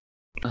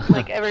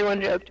 Like,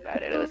 everyone joked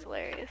about it. It was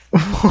hilarious.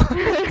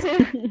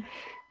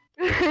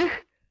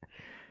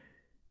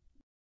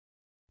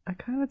 I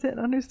kind of didn't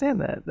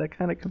understand that. That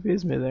kind of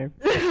confused me there.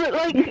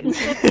 Like,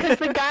 because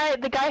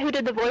the guy who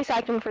did the voice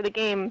acting for the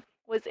game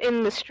was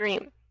in the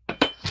stream.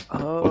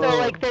 Oh. So,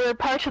 like, there were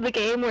parts of the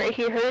game where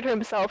he heard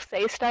himself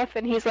say stuff,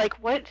 and he's like,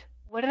 what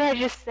did I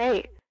just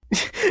say?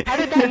 How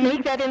did that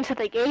make that into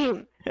the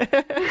game?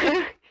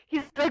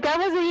 He's like, that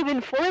wasn't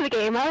even for the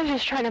game, I was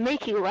just trying to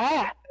make you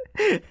laugh.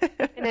 And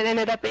it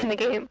ended up in the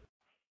game.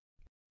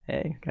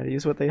 Hey, gotta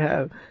use what they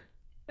have.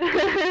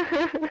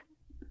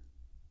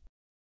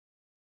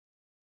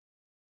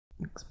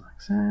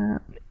 Xbox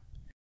app.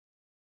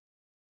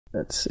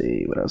 Let's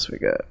see, what else we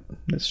got?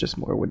 It's just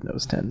more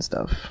Windows 10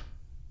 stuff.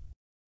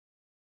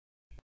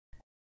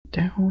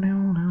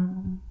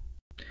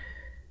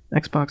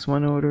 Xbox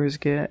One orders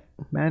get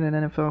Madden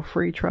NFL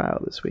free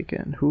trial this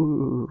weekend.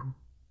 Ooh.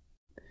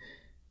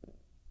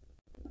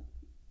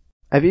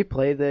 Have you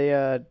played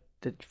the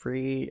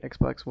free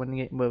Xbox One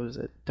game? What was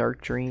it?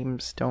 Dark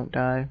Dreams Don't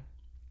Die?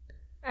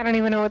 I don't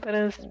even know what that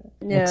is.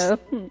 Yeah.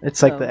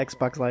 It's like the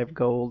Xbox Live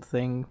Gold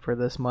thing for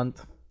this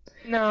month.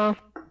 No.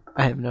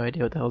 I have no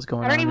idea what the hell's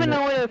going on. I don't even in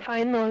know it. where to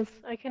find those.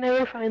 I can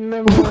never find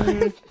them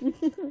on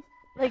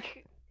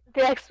like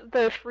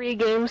the free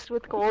games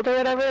with gold or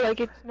whatever. Like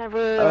it's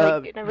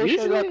never it never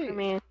shows up for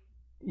me.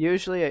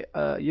 Usually,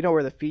 you know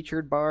where the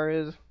featured bar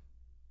is?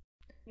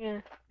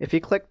 Yeah. If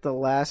you click the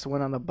last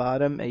one on the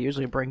bottom, it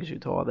usually brings you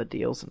to all the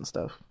deals and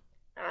stuff.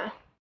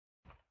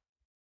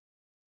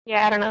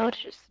 Yeah, I don't know. It's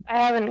just I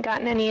haven't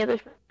gotten any of the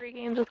free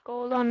games with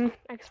gold on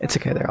Xbox. It's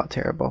okay, they're all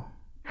terrible.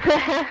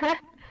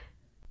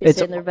 You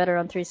saying they're better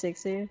on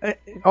 360?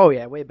 Oh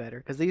yeah, way better.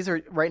 Because these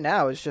are right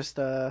now. It's just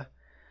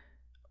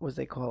what's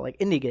they call it? Like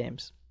indie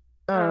games.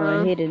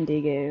 Oh, I hate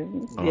indie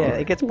games. Yeah,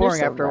 it gets boring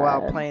so after a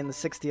while bad. playing the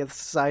 60th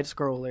side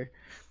scroller.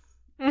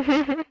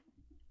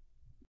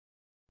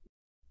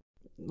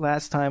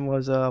 Last time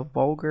was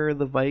Vulgar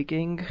the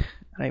Viking.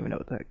 I don't even know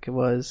what that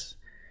was.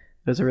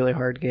 It was a really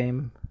hard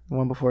game. The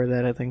one before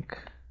that, I think,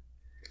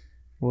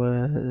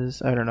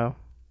 was I don't know,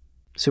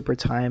 Super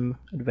Time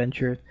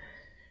Adventure,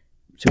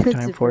 Super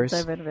Time Force,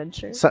 Time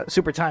Adventure.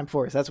 Super Time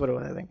Force. That's what it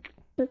was, I think.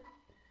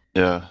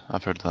 Yeah,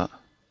 I've heard that.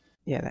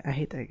 Yeah, I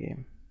hate that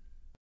game.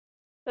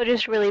 So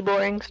just really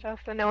boring stuff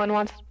that no one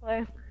wants to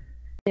play.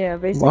 Yeah, Well,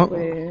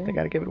 basically. they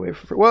gotta give it away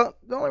for free. Well,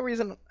 the only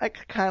reason I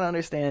kind of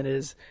understand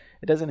is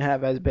it doesn't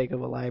have as big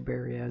of a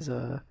library as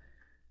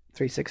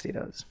 360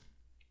 does.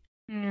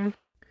 Mm.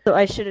 So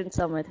I shouldn't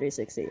sell my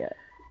 360 yet.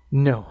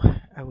 No,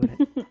 I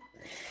wouldn't. Um,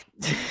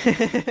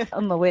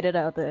 I'm gonna wait it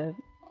out then.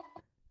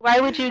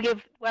 Why would you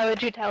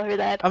tell her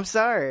that? I'm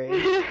sorry.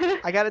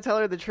 I gotta tell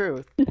her the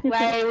truth.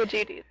 Why would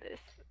you do this?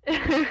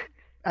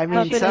 I mean,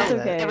 Nothing, sell it's that.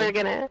 okay. Never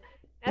gonna.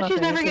 Now Nothing,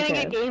 she's never it's gonna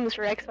okay. get games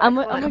for Xbox I'm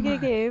One. gonna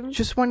get games.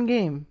 Just one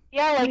game.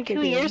 Yeah, like get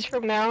 2 years games.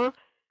 from now.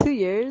 2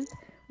 years?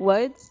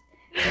 What?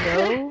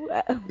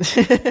 No?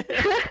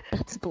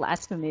 That's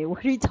blasphemy.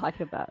 What are you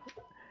talking about?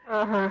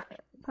 Uh-huh.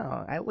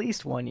 Oh, at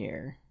least 1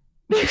 year.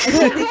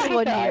 At least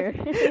 1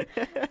 God. year.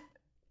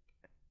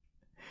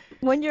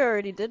 1 year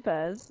already did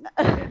pass.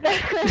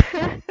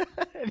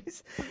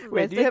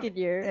 Wait, do you have second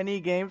year. any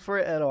games for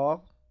it at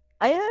all?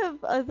 I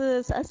have the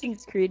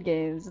Assassin's Creed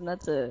games, and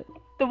that's it.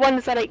 The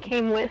ones that it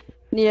came with.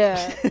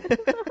 Yeah,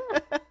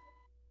 I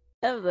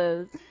have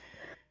those.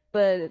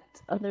 But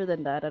other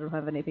than that, I don't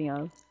have anything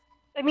else.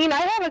 I mean, I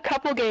have a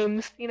couple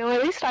games. You know,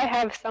 at least I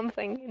have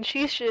something. And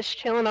she's just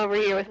chilling over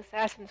here with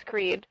Assassin's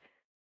Creed.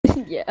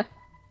 Yeah.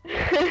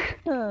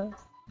 Huh.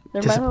 They're my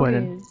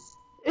Disappointed.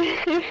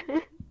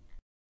 homies.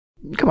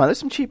 Come on, there's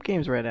some cheap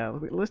games right now.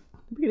 We could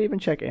even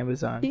check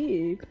Amazon.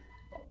 Cheap.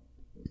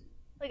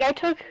 Like, I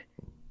took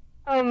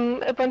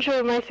a bunch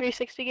of my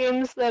 360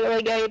 games that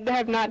like I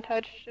have not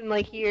touched in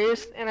like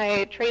years, and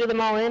I traded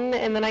them all in,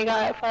 and then I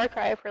got Far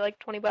Cry for like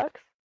 $20.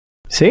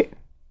 See?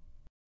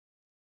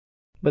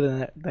 But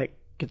then that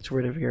gets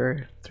rid of your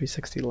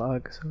 360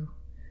 log, so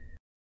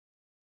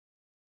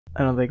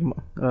I don't think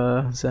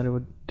Zena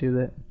would do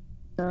that.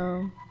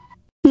 No.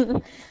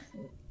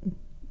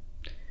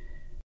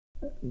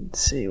 Let's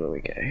see what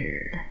we got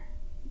here.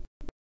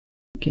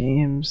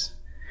 Games.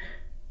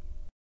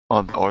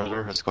 Oh, the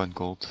Order has gone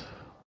gold.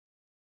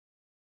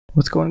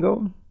 What's going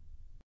gold?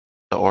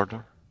 The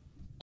Order?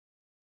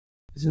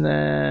 Isn't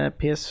that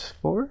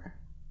PS4?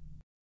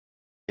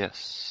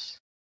 Yes.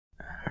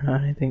 I don't know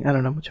anything. I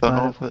don't know much Don't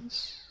know about if it.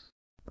 it's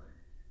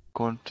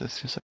going to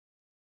 360.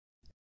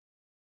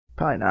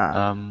 Probably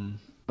not.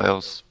 What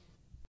else?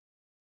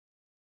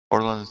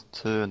 Borderlands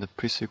 2 and the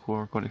pre-sequel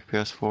are going to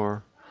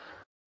PS4.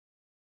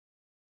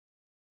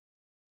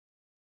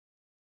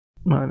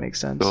 Well, that makes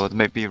sense. So they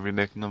might be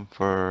remaking them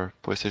for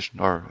PlayStation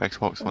or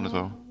Xbox One as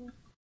well.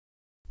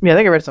 Yeah, I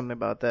think I read something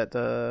about that.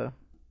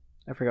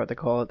 I forgot what they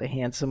call it. The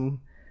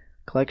Handsome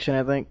Collection,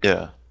 I think.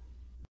 Yeah.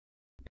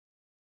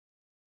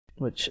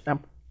 Which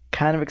I'm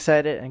kind of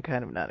excited and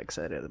kind of not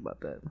excited about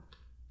that.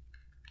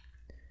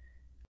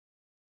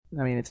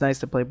 I mean, it's nice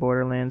to play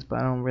Borderlands, but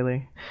I don't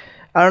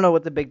know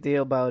what the big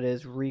deal about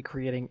is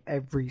recreating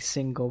every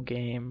single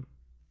game.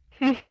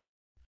 I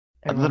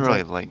Everyone's didn't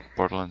really like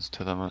Borderlands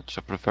 2 that much.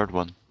 I preferred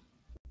 1.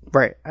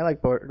 Right, I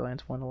like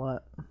Borderlands 1 a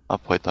lot. I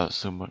played that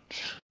so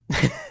much.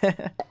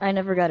 I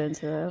never got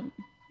into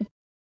it.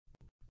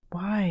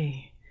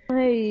 Why? You're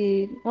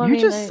You're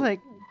just like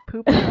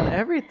pooping on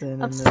everything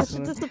in I'm this such a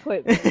one.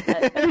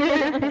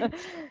 disappointment.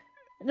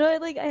 No,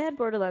 I had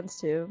Borderlands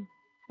 2.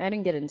 I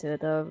didn't get into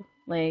it though.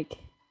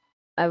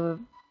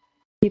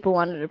 People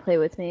wanted to play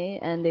with me,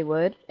 and they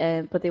would,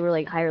 but they were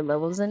like higher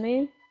levels than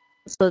me,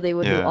 so they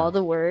would do Yeah. all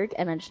the work,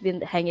 and I'd just be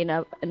hanging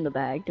out in the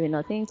bag doing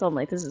nothing. So I'm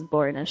like, this is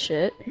boring as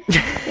shit.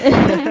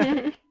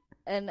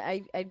 And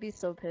I'd be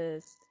so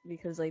pissed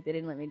because like they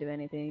didn't let me do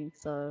anything.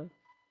 So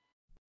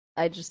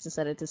I just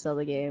decided to sell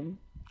the game.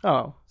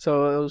 Oh,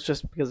 so it was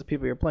just because of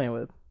people you're playing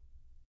with.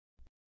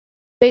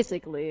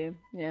 Basically,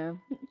 yeah.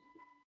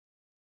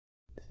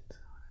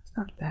 It's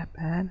not that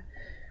bad.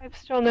 I've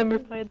still never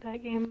played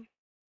that game.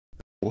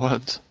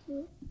 What?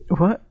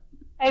 What?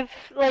 I've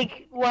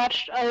like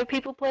watched other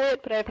people play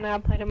it, but I've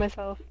not played it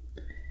myself.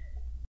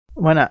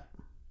 Why not?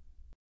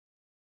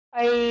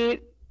 I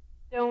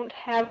don't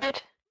have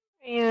it,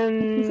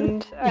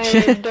 and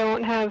I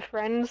don't have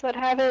friends that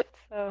have it,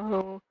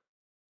 so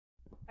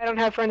I don't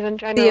have friends in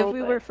general. See, if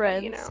we were but,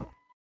 friends,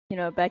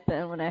 back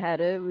then when I had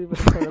it, we would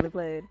have totally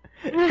played.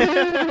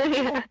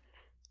 Yeah.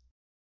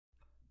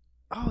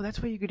 Oh,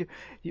 that's what you could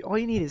do. All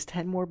you need is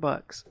 10 more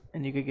bucks,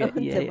 and you could get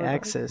 10 EA more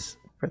access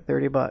for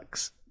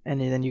 $30,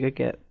 and then you could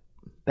get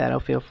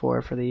Battlefield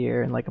 4 for the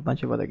year and like a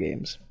bunch of other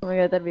games. Oh my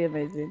god, that'd be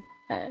amazing.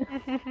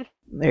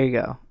 There you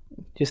go.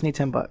 Just need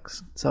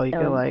 $10. So you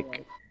could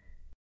like,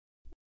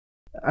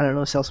 I don't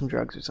know, sell some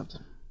drugs or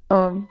something.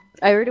 I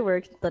already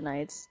work the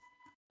nights,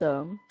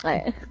 so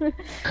I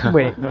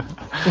Wait,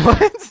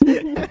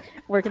 what?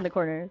 work in the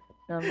corner.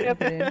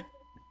 Yep.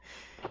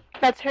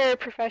 That's her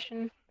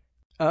profession.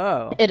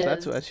 Oh, It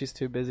that's is. why she's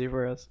too busy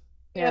for us.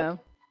 Yeah.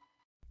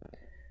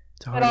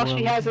 It's a But hard all world.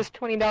 she has is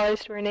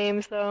 $20 to her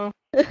name, so.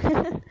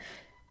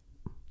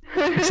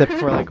 Except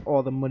for like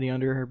all the money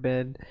under her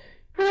bed.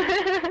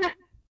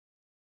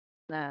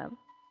 Nah.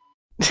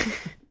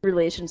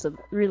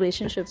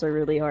 Relationships are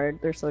really hard.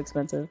 They're so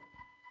expensive.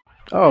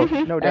 Oh,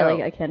 no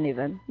doubt. I can't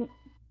even.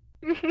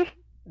 I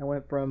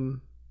went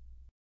from.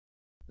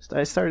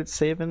 I started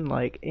saving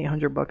like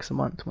 $800 a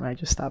month when I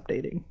just stopped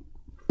dating.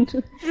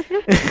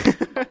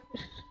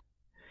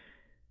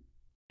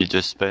 You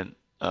just spent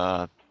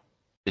a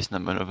decent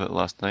amount of it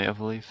last night, I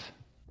believe.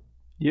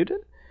 You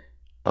did?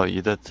 Oh,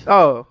 you did?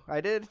 Oh,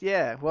 I did?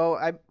 Yeah. Well,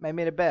 I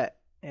made a bet,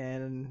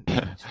 and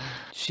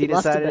she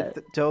Lost a decided bet.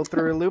 to go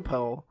through a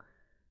loophole,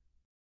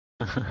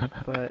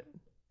 but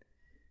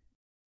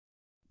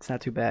it's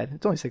not too bad.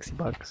 It's only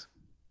 $60.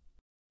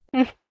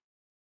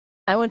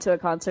 I went to a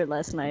concert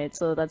last night,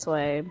 so that's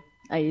why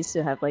I used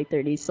to have like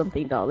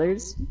 $30-something,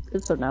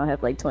 so now I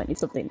have like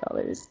 $20-something.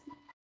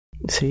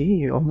 See,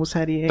 you almost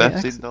had EA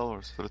access.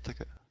 $15 for a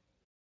ticket.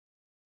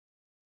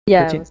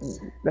 Yeah, 13 it was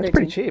That's 13.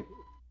 pretty cheap.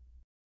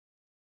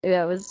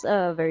 Yeah, it was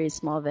a very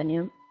small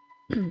venue,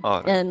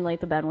 Oh, and like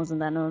the band wasn't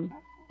that known,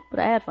 but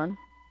I had fun.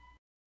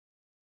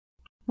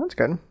 That's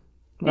good.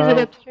 She's a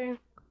hipster.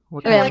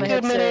 What She Yeah, doesn't I'm like a to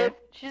admit hipster. it.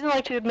 She doesn't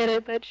like to admit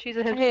it, but she's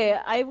a hipster. Hey,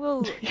 I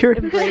will You're-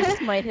 embrace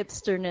my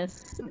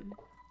hipsterness.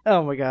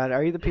 Oh my god,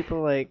 are you the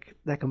people like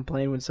that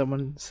complain when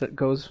someone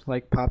goes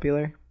like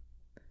popular?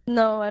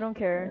 No, I don't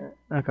care.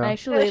 Okay. I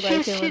actually like it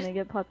when she's- they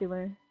get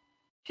popular.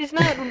 She's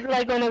not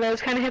like one of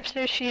those kind of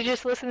hipsters. She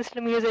just listens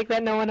to music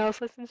that no one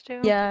else listens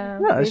to. Yeah,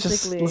 No, it's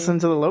just basically. listen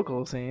to the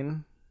local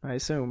scene, I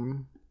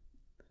assume.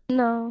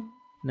 No,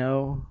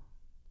 No.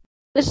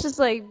 it's just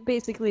like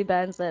basically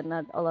bands that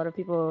not a lot of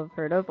people have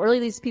heard of, or at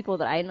least people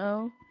that I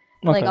know.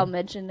 Like Okay. I'll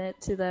mention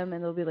it to them,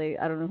 and they'll be like,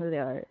 "I don't know who they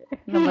are,"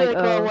 and I'm like, Like,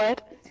 "Oh,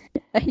 what?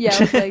 yeah." I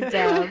was like,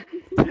 "Damn."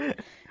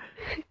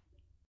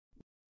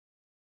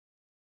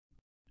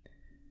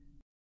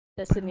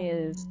 Destiny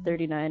is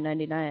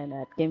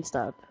 $39.99 at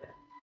GameStop.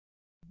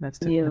 That's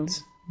You.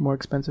 that's more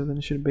expensive than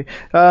it should be.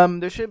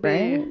 There should be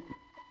Right?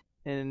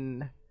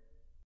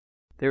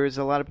 there's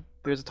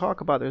a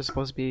talk about there's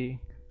supposed to be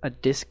a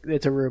disc.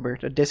 It's a rumor,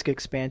 a disc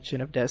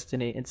expansion of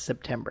Destiny in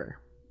September.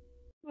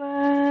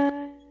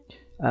 What?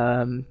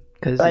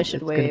 Because I it's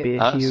should going to wait. be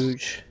a Us?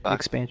 huge Back.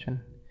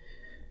 expansion.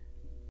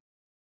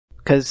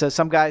 Because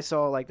some guy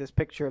saw like this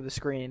picture of the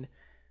screen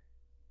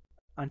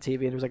on TV,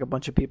 and there was like a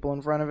bunch of people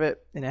in front of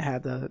it, and it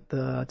had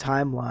the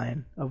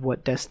timeline of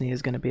what Destiny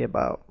is going to be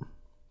about.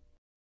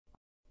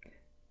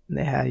 And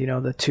they had,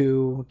 the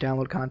 2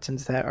 download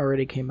contents that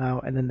already came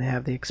out, and then they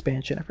have the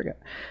expansion. I forget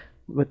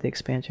what the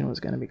expansion was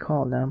going to be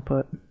called now,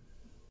 but.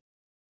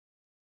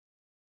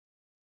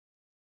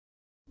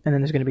 And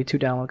then there's going to be 2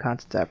 download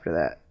contents after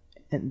that.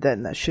 And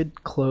then that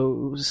should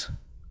close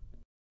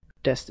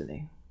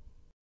Destiny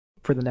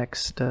for the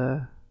next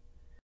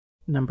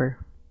number.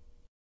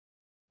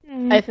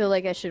 I feel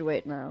like I should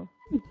wait now.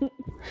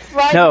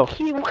 Why No.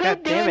 keep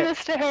God damn doing it.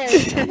 this to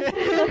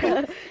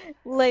her?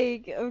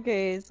 Like,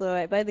 okay, so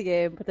I buy the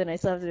game, but then I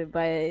still have to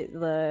buy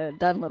the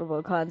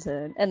downloadable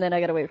content, and then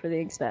I gotta wait for the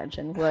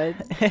expansion. What?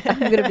 I'm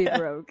gonna be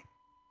broke.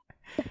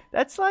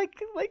 That's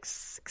like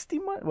 60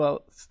 months.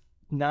 Well,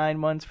 9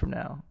 months from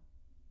now.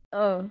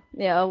 Oh,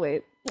 yeah, I'll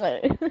wait.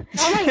 Oh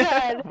my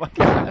god. Oh my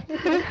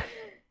god.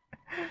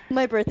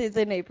 My birthday's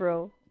in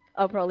April.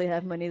 I'll probably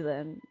have money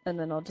then, and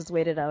then I'll just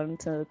wait it out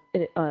until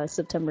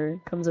September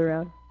comes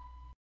around.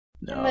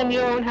 No. And then you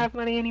won't have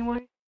money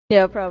anymore.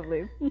 Yeah,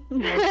 probably.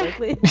 Most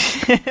likely.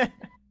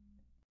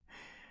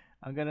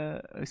 I'm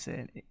gonna. You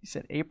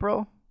said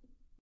April?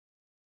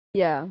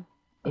 Yeah,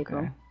 April.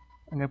 Okay.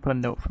 I'm gonna put a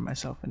note for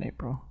myself in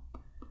April.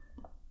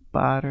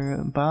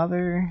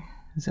 Bother.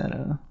 Is that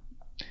a?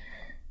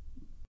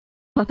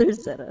 Mother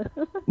Zeta.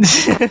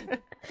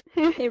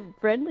 A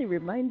friendly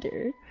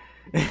reminder.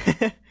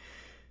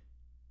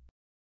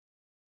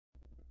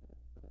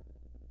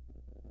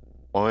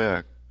 Oh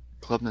yeah,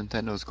 Club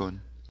Nintendo's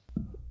gone.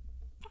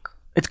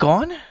 It's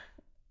gone? Is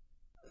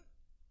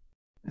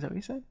that what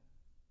you said?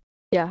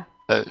 Yeah.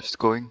 It's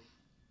going.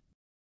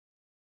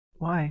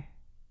 Why?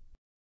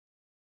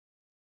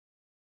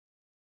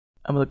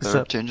 I'm gonna look this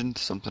They're up. changing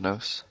to something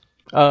else.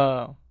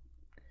 Oh.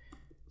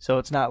 So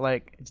it's not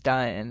like it's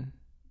dying.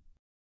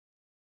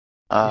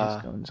 It's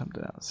just doing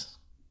something else.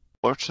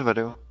 Watch the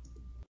video.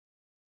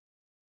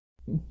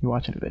 You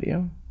watching a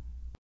video?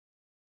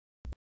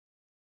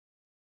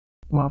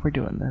 while we're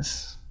doing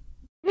this.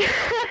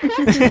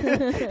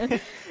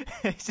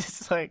 It's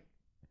just like.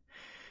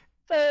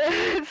 So,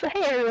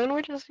 hey everyone,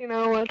 we're just,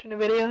 watching a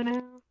video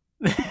now.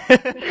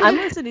 I'm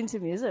listening to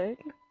music.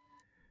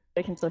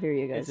 I can still hear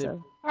you guys, Is it-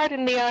 so.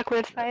 Pardon the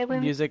awkward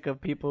silence. Music of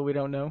people we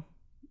don't know.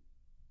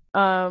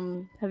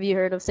 Have you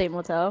heard of Saint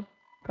Motel?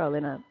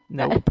 Probably not.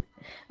 Nope.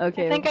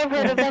 Okay. I think I've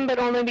heard of them, but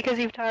only because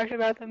you've talked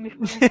about them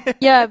before.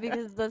 Yeah,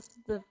 because that's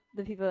the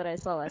people that I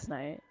saw last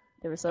night.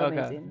 They were so Okay.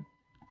 amazing.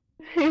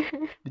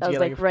 Did I was you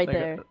like get right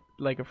there.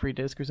 like a free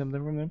disc or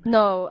something from them?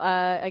 No,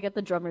 I got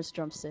the drummer's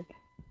drumstick.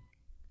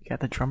 You got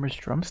the drummer's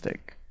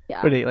drumstick.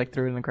 Yeah. What, did he like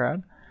threw it in the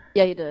crowd?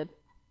 Yeah, he did.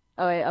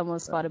 Oh, I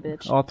almost fought a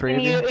bitch. All three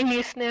and of you? and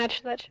you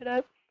snatched that shit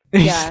up.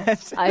 Yeah,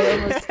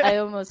 I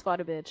almost fought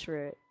a bitch for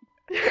it.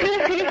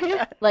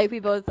 Like we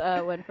both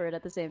went for it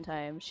at the same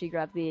time. She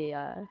grabbed the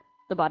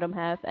bottom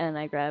half, and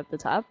I grabbed the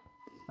top.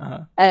 Uh-huh.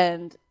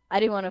 And I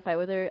didn't want to fight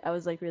with her. I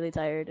was like really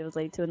tired. It was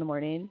like 2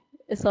 a.m.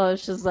 So I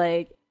was just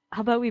like,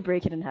 "How about we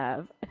break it in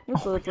half?"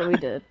 So that's what we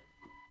did.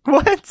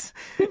 What?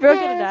 We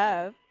broke it in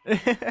half.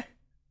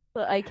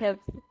 So I kept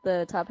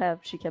the top half.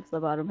 She kept the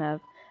bottom half.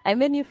 I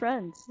made new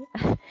friends.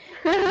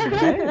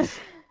 Nice.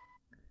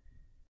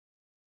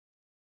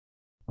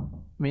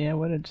 Me, I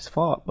would have just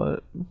fought,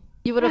 but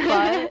You would have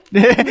fought.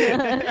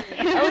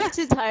 I was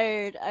too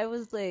tired. I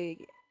was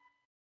like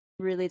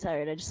really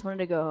tired. I just wanted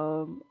to go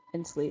home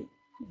and sleep.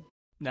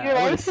 no, Your I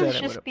would have life said is I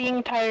just would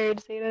being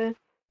tired, Zeta.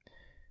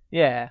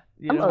 Yeah,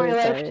 you I'm don't, My always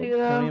life tired. too, don't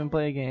though. even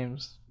play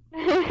games.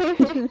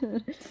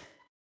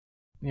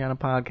 You're on a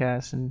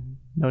podcast and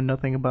know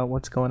nothing about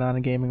what's going on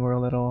in gaming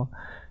world at all.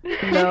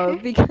 No,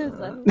 because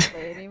I don't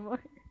play anymore.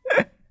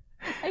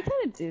 I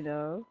kind of do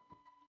know.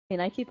 I mean,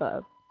 I keep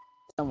up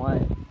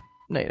somewhat.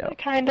 No, you don't.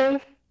 Kind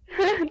of.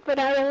 But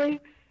not really.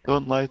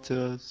 Don't lie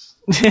to us.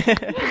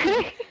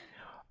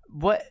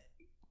 What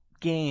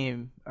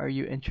game are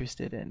you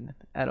interested in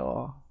at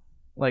all?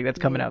 Like that's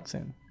coming Yeah. out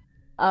soon.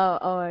 Oh,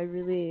 I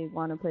really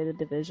want to play The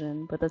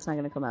Division, but that's not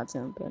going to come out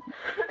soon. But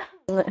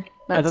not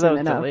I thought soon that was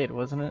enough. delayed,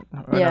 wasn't it?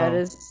 Or Yeah, no?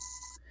 it is.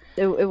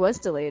 It was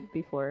delayed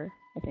before,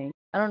 I think.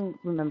 I don't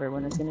remember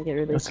when it's going to get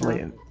It's released. now.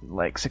 delayed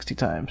like 60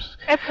 times.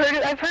 I've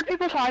heard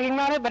people talking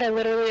about it, but I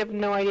literally have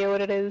no idea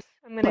what it is.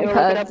 I'm gonna Oh go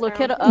my look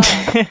it God, up.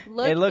 look now. it up.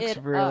 Look It looks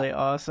it really up.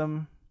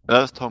 awesome.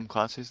 That's Tom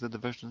Clancy's The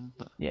Division,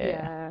 isn't it? Yeah.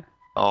 Yeah.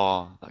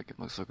 Oh, that game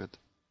looks so good.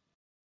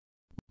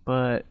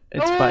 But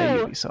it's by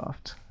Oh!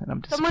 Ubisoft, and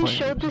I'm Someone disappointed.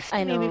 showed this to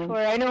I me know. before.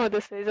 I know what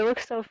this is. It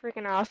looks so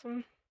freaking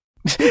awesome.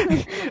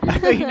 I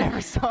thought you never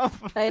saw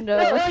it before. I know.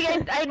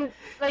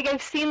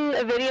 I've seen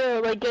a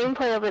video, like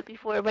gameplay of it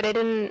before, but I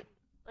didn't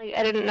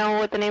know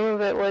what the name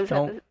of it was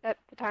at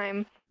the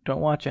time.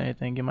 Don't watch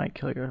anything. You might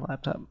kill your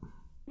laptop.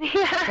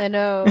 Yeah. I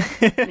know.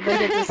 You might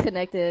get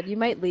disconnected. You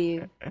might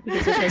leave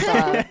because you're pissed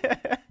off.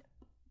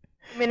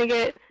 I'm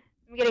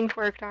getting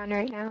twerked on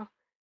right now.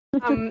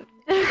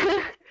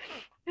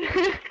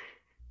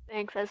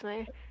 Thanks,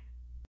 Esme.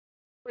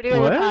 We're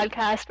doing What? a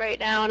podcast right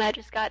now, and I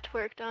just got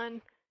twerked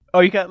on. Oh,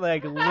 you got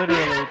like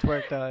literally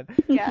twerked on.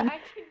 Yeah.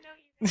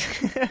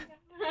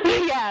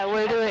 Yeah,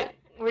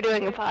 we're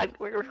doing a pod.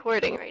 We're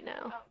recording right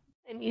now,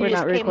 and you We're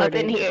just not came up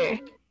in recording. here.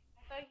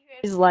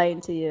 He's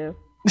lying to you.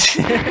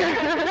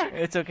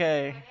 It's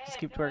okay. Just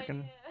keep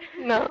twerking.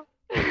 No.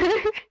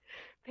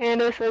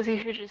 Panda says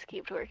you should just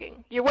keep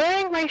twerking. You're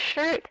wearing my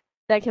shirt.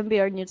 That can be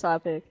our new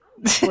topic.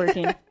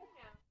 Working.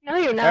 No,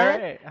 you're All not.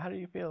 right. How do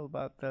you feel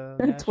about the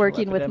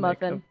Twerking with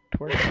Muffin.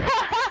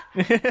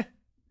 Twerking?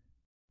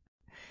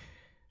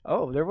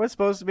 Oh, there was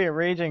supposed to be a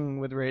raging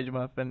with Rage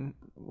Muffin.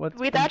 What's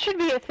Wait, that should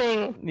be a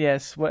thing.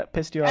 Yes. What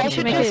pissed you I off in should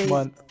the make past it-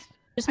 month?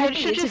 Just I make a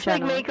should YouTube just like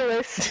channel. make a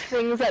list of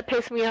things that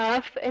piss me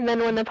off, and then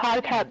when the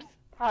podcast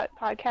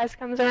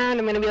comes around,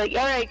 I'm gonna be like, all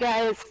right,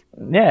 guys,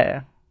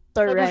 Yeah.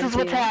 Start so this is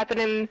what's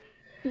ranting.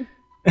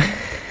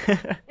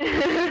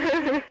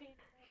 happening.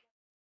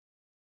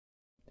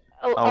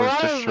 A I was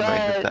lot just of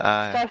reminded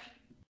that stuff.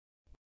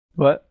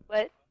 What?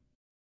 What?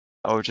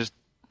 I was just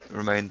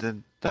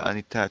reminded that I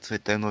need to actually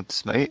download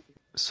Smite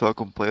so I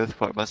can play with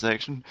part of my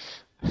section.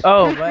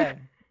 Oh,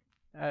 man.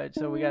 Alright,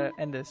 so we gotta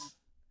end this.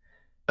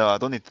 No, I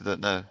don't need to do it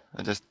now.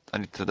 I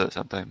need to do it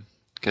sometime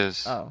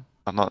because Oh.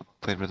 I've not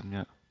played with them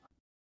yet.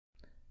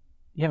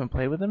 You haven't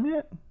played with them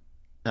yet?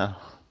 No,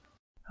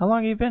 How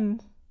long have you been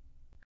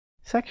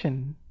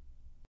section?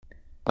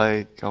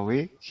 like a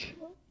week,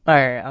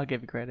 Alright, I'll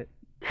give you credit.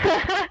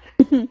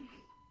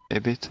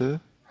 maybe 2. I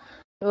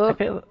Oh,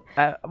 feel,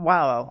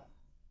 wow.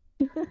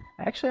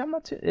 Actually, I'm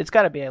not too. It's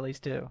gotta be at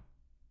least 2.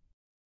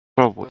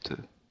 Probably 2.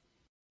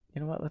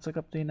 You know what? Let's look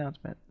up the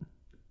announcement.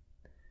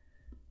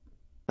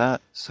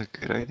 That's a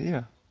good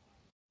idea.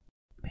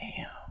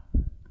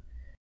 Bam.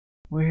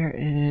 Where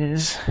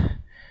is.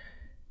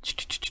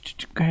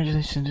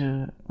 Congratulations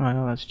to. Oh,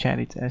 no, that's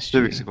Chatty to SG.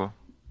 2 weeks ago.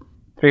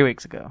 3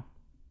 weeks ago.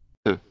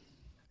 2.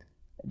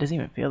 It doesn't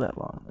even feel that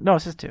long. No,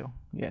 it's just 2.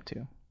 Yeah,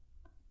 2.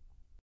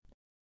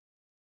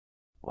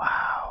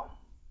 Wow.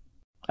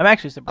 I'm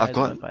actually surprised it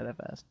got- went by that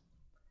fast.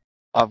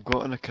 I've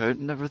got an account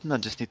and everything. I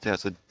just need to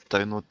actually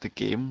download the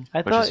game,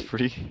 I which is thought-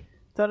 free.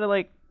 Thought it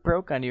like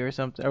broke on you or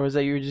something? Or was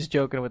that you were just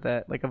joking with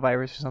that? Like a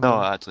virus or something?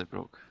 No, it actually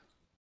broke.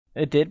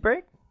 It did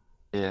break?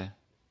 Yeah.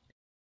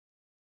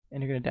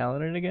 And you're gonna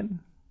download it again?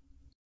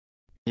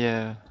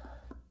 Yeah.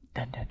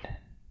 Dun, dun, dun.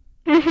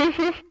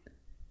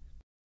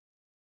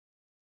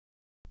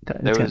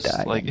 It was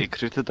like it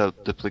created a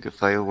duplicate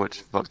file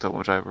which fucked up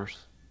my drivers.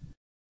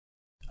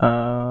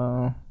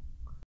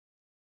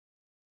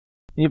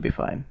 You'll be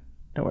fine.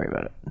 Don't worry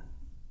about it.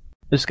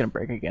 It's just gonna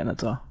break again,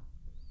 that's all.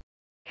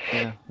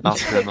 Yeah. I'll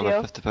have to pay another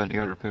 £50 to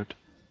get it repaired.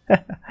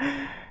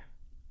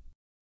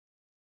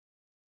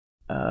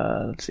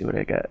 Let's see what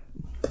I got.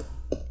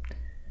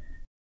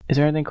 Is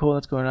there anything cool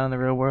that's going on in the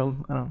real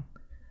world?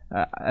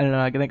 I don't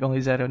know. I think only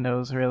Zeto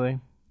knows, really.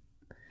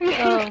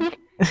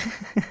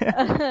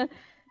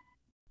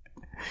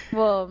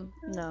 Well,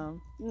 no.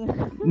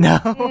 No.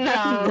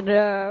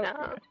 No.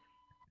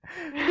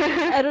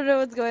 I don't know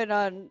what's going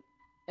on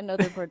in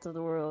other parts of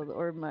the world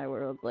or my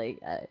world. Like,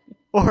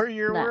 Or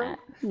your world?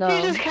 No.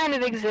 You just kind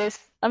of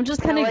exist. I'm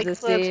just kind of like,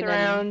 existing. Floats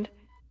around.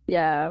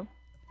 Yeah.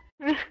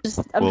 I'm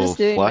just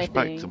doing my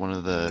flashback thing. to one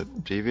of the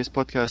previous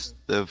podcasts.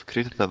 They've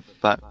created a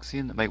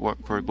vaccine that might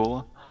work for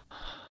Ebola.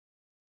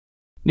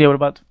 Yeah, what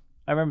about...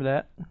 I remember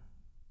that.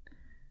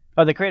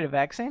 Oh, they created a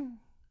vaccine?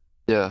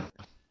 Yeah.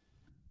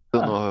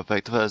 Don't know how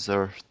effective it is.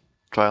 They're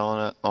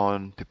trialing it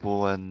on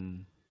people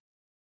in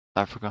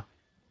Africa.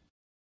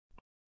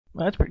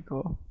 Well, that's pretty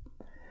cool.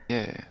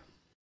 Yeah.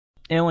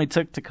 It only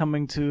took to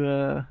coming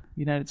to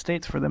United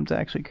States for them to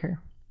actually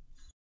care.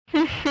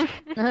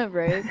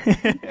 Right.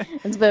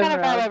 It's been Kind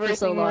of how around for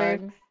so everything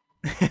long.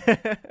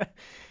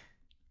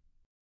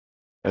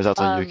 It was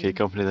actually a UK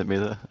company that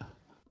made it.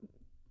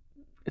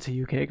 It's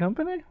a UK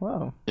company?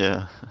 Wow.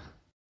 Yeah.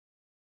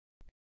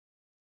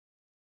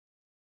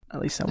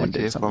 At least someone UK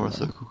did something.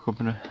 pharmaceutical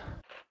company.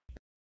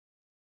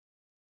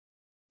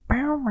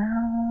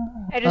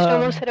 I just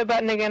almost hit a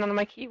button again on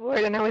my keyboard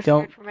and I was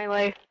Don't- scared for my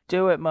life.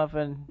 Do it,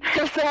 Muffin.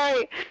 I'm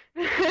sorry.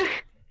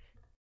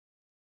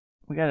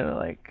 We gotta,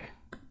 like,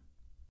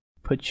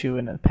 put you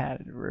in a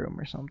padded room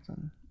or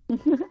something.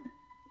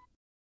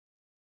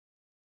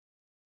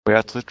 We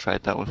actually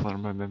tried that with one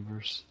of my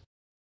members.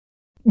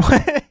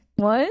 What?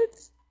 What?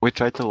 We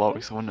tried to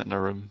lock someone in a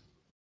room.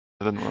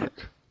 It didn't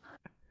work.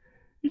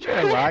 You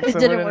trying to lock It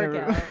someone didn't in a work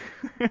room?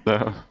 out.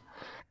 No.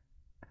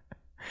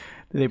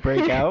 Did they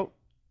break out?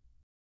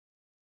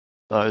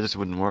 No, it just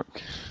wouldn't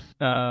work.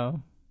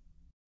 Oh.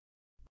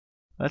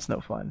 That's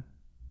no fun.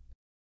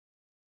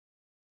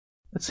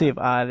 Let's see if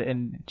odd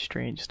and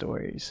strange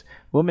stories.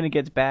 Woman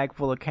gets bag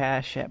full of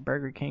cash at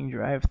Burger King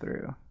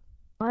drive-thru.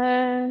 What?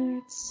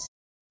 Are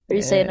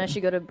you saying I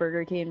should go to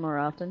Burger King more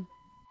often?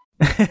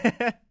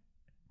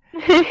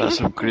 That's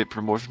some great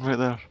promotion right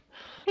there.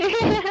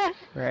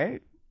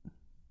 Right?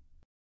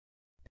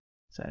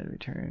 Decided to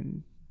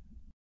return.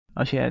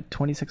 Oh, she had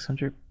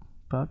 $2,600.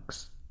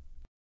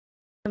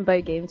 And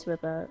buy games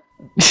with that.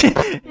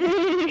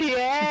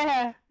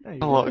 Yeah.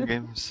 A lot of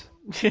games.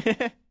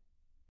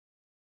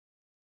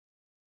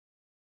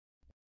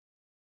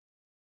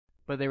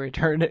 But they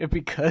returned it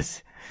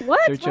because What? they're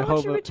Why would you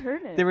Jehovah.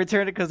 return it? They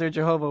returned it because they're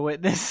Jehovah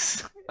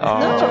Witness. Oh.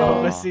 No.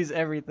 Jehovah sees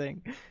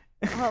everything.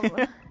 Oh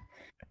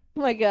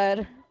my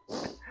god.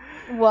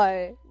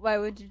 Why? Why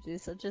would you do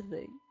such a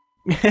thing?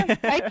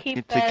 I keep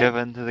Need to that. give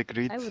in to the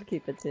greed. I would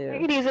keep it I too.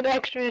 could use an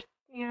extra,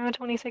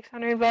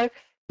 $2,600.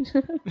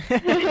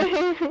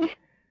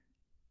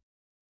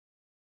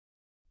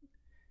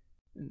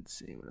 Let's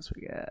see what else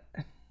we got.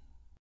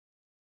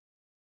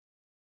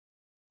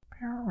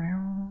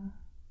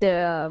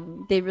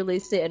 They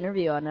released the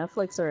interview on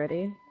Netflix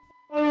already.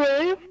 Oh,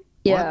 really?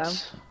 Yeah.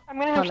 What? I'm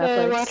gonna have On to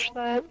Netflix. watch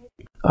that.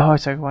 Oh,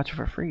 so I can watch it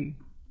for free.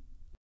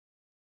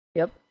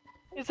 Yep.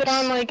 Is it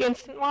on, like,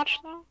 Instant Watch,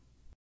 though?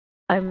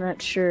 I'm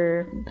not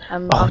sure.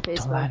 I'm Oh, on don't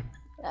Facebook. lie.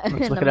 And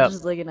look I'm it up.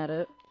 just looking at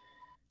it.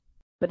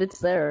 But it's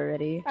there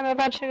already. I'm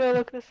about to go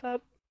look this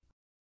up.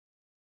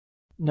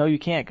 No, you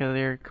can't because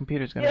your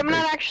computer's gonna I'm break.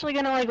 not actually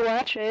gonna, like,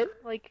 watch it.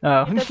 Like,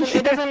 Oh.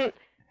 it doesn't,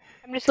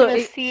 I'm just So gonna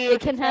it, see it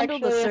if can it's handle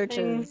the actually a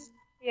thing. searches.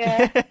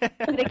 Yeah.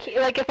 But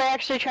like, if I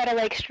actually try to,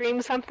 like,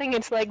 stream something,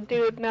 it's like,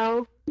 dude,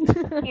 no.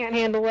 Can't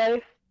handle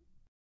life.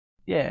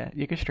 Yeah,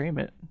 you can stream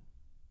it.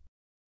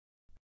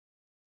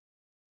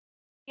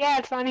 Yeah,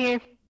 it's on here.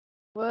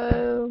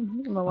 Whoa.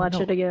 I'm gonna watch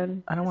no. it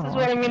again. I don't This want is to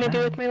what watch I'm it gonna do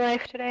now. with my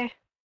life today.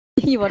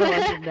 You wanna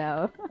watch it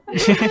now?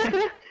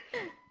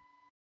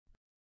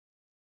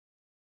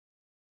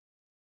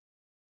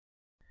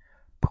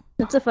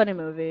 It's a funny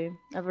movie.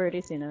 I've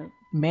already seen it.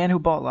 Man who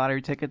bought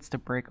lottery tickets to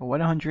break a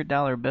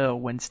 $100 bill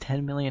wins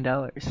 $10 million.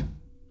 I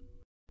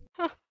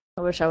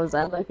wish I was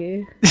that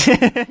lucky.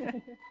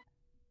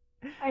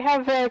 I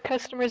have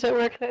customers at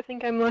work that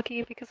think I'm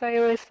lucky because I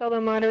always sell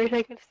them lottery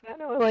tickets that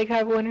like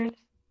have winners.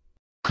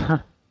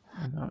 I'm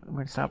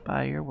gonna stop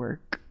by your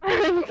work.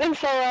 And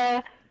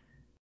so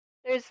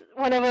there's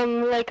one of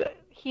them, like,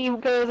 he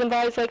goes and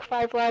buys like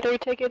 5 lottery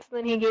tickets and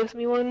then he gives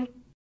me one.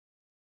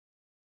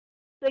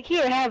 Like,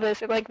 here, have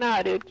this. I'm like,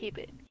 nah, dude, keep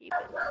it.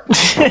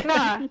 Like,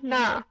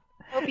 nah.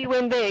 Hope you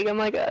win big. I'm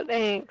like,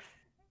 thanks.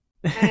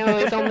 I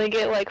always only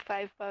get like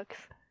 $5.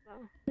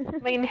 So. I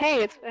mean,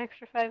 hey, it's an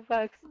extra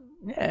 $5.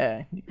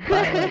 Yeah, you can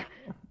buy like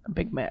a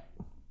Big Mac.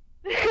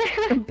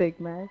 Big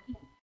Mac.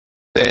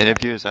 Do any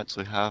of you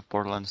actually have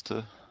Borderlands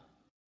 2?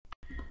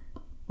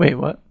 Wait,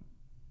 what?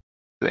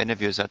 Do any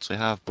of you actually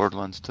have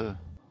Borderlands 2?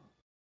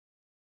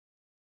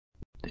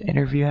 The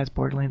interview has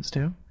Borderlands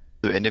 2?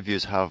 Do any of you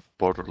have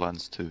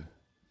Borderlands 2?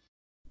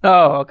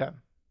 Oh, okay.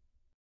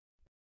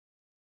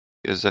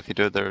 Because if you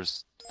do,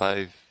 there's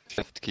 5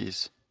 shift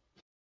keys.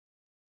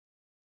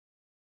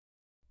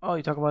 Oh,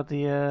 you talk about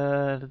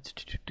the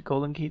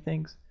golden key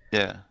things?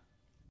 Yeah.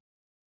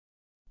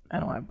 I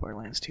don't have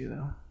Borderlands 2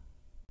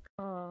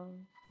 though.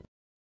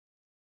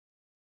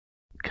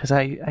 Because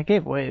I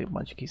gave away a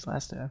bunch of keys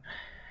last time.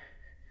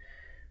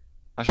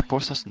 I should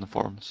post this in the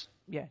forums.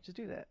 Yeah, just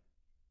do that.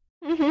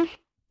 Mhm.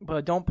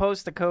 But don't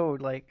post the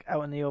code like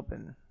out in the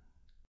open.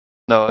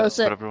 No, Post it's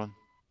it. for everyone.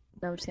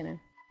 No, I'm just kidding.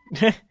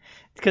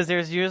 Because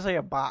there's usually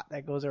a bot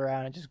that goes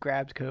around and just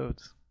grabs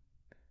codes.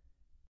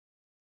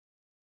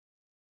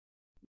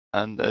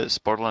 And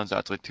Borderlands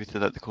actually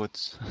tweeted out the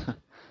codes.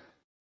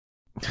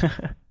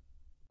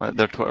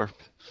 Their Twitter.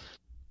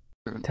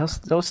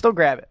 They'll still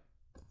grab it.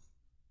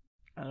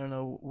 I don't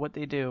know what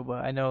they do,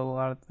 but I know a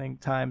lot of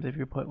times if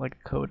you put like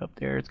a code up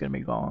there, it's gonna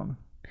be gone.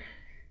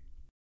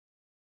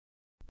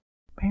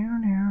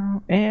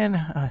 And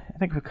I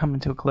think we're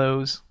coming to a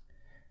close.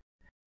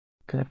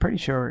 Because I'm pretty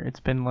sure it's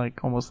been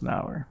like almost an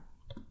hour.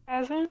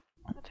 Has it?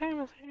 What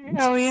time is it?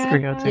 Oh, yeah.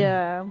 3:02.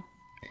 Yeah.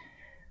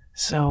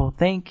 So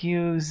thank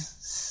you,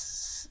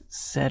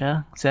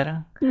 Zeta.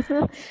 A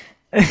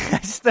I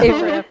for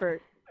still,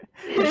 effort.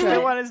 I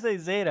still want to say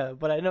Zeta,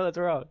 but I know that's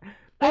wrong.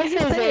 I You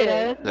say say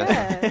it. Zeta.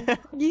 Yeah.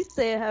 You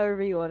say it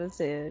however you want to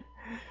say it.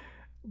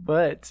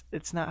 But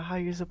it's not how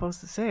you're supposed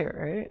to say it,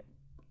 right?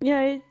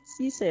 Yeah,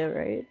 you say it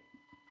right.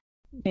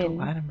 Don't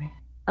lie to me.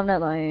 I'm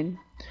not lying.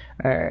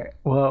 Alright,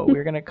 well,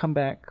 we're gonna come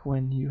back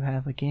when you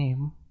have a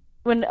game.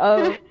 When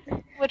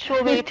Which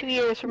will be 2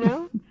 years from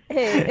now.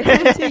 hey,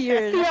 2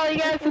 years. See all you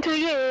guys in 2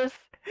 years.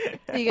 You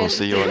We'll guys-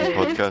 see you on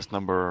podcast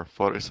number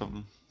 40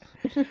 something.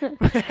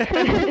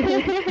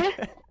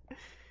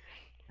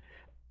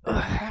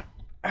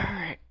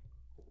 Alright.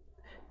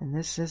 And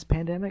this is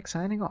Pandemic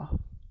signing off.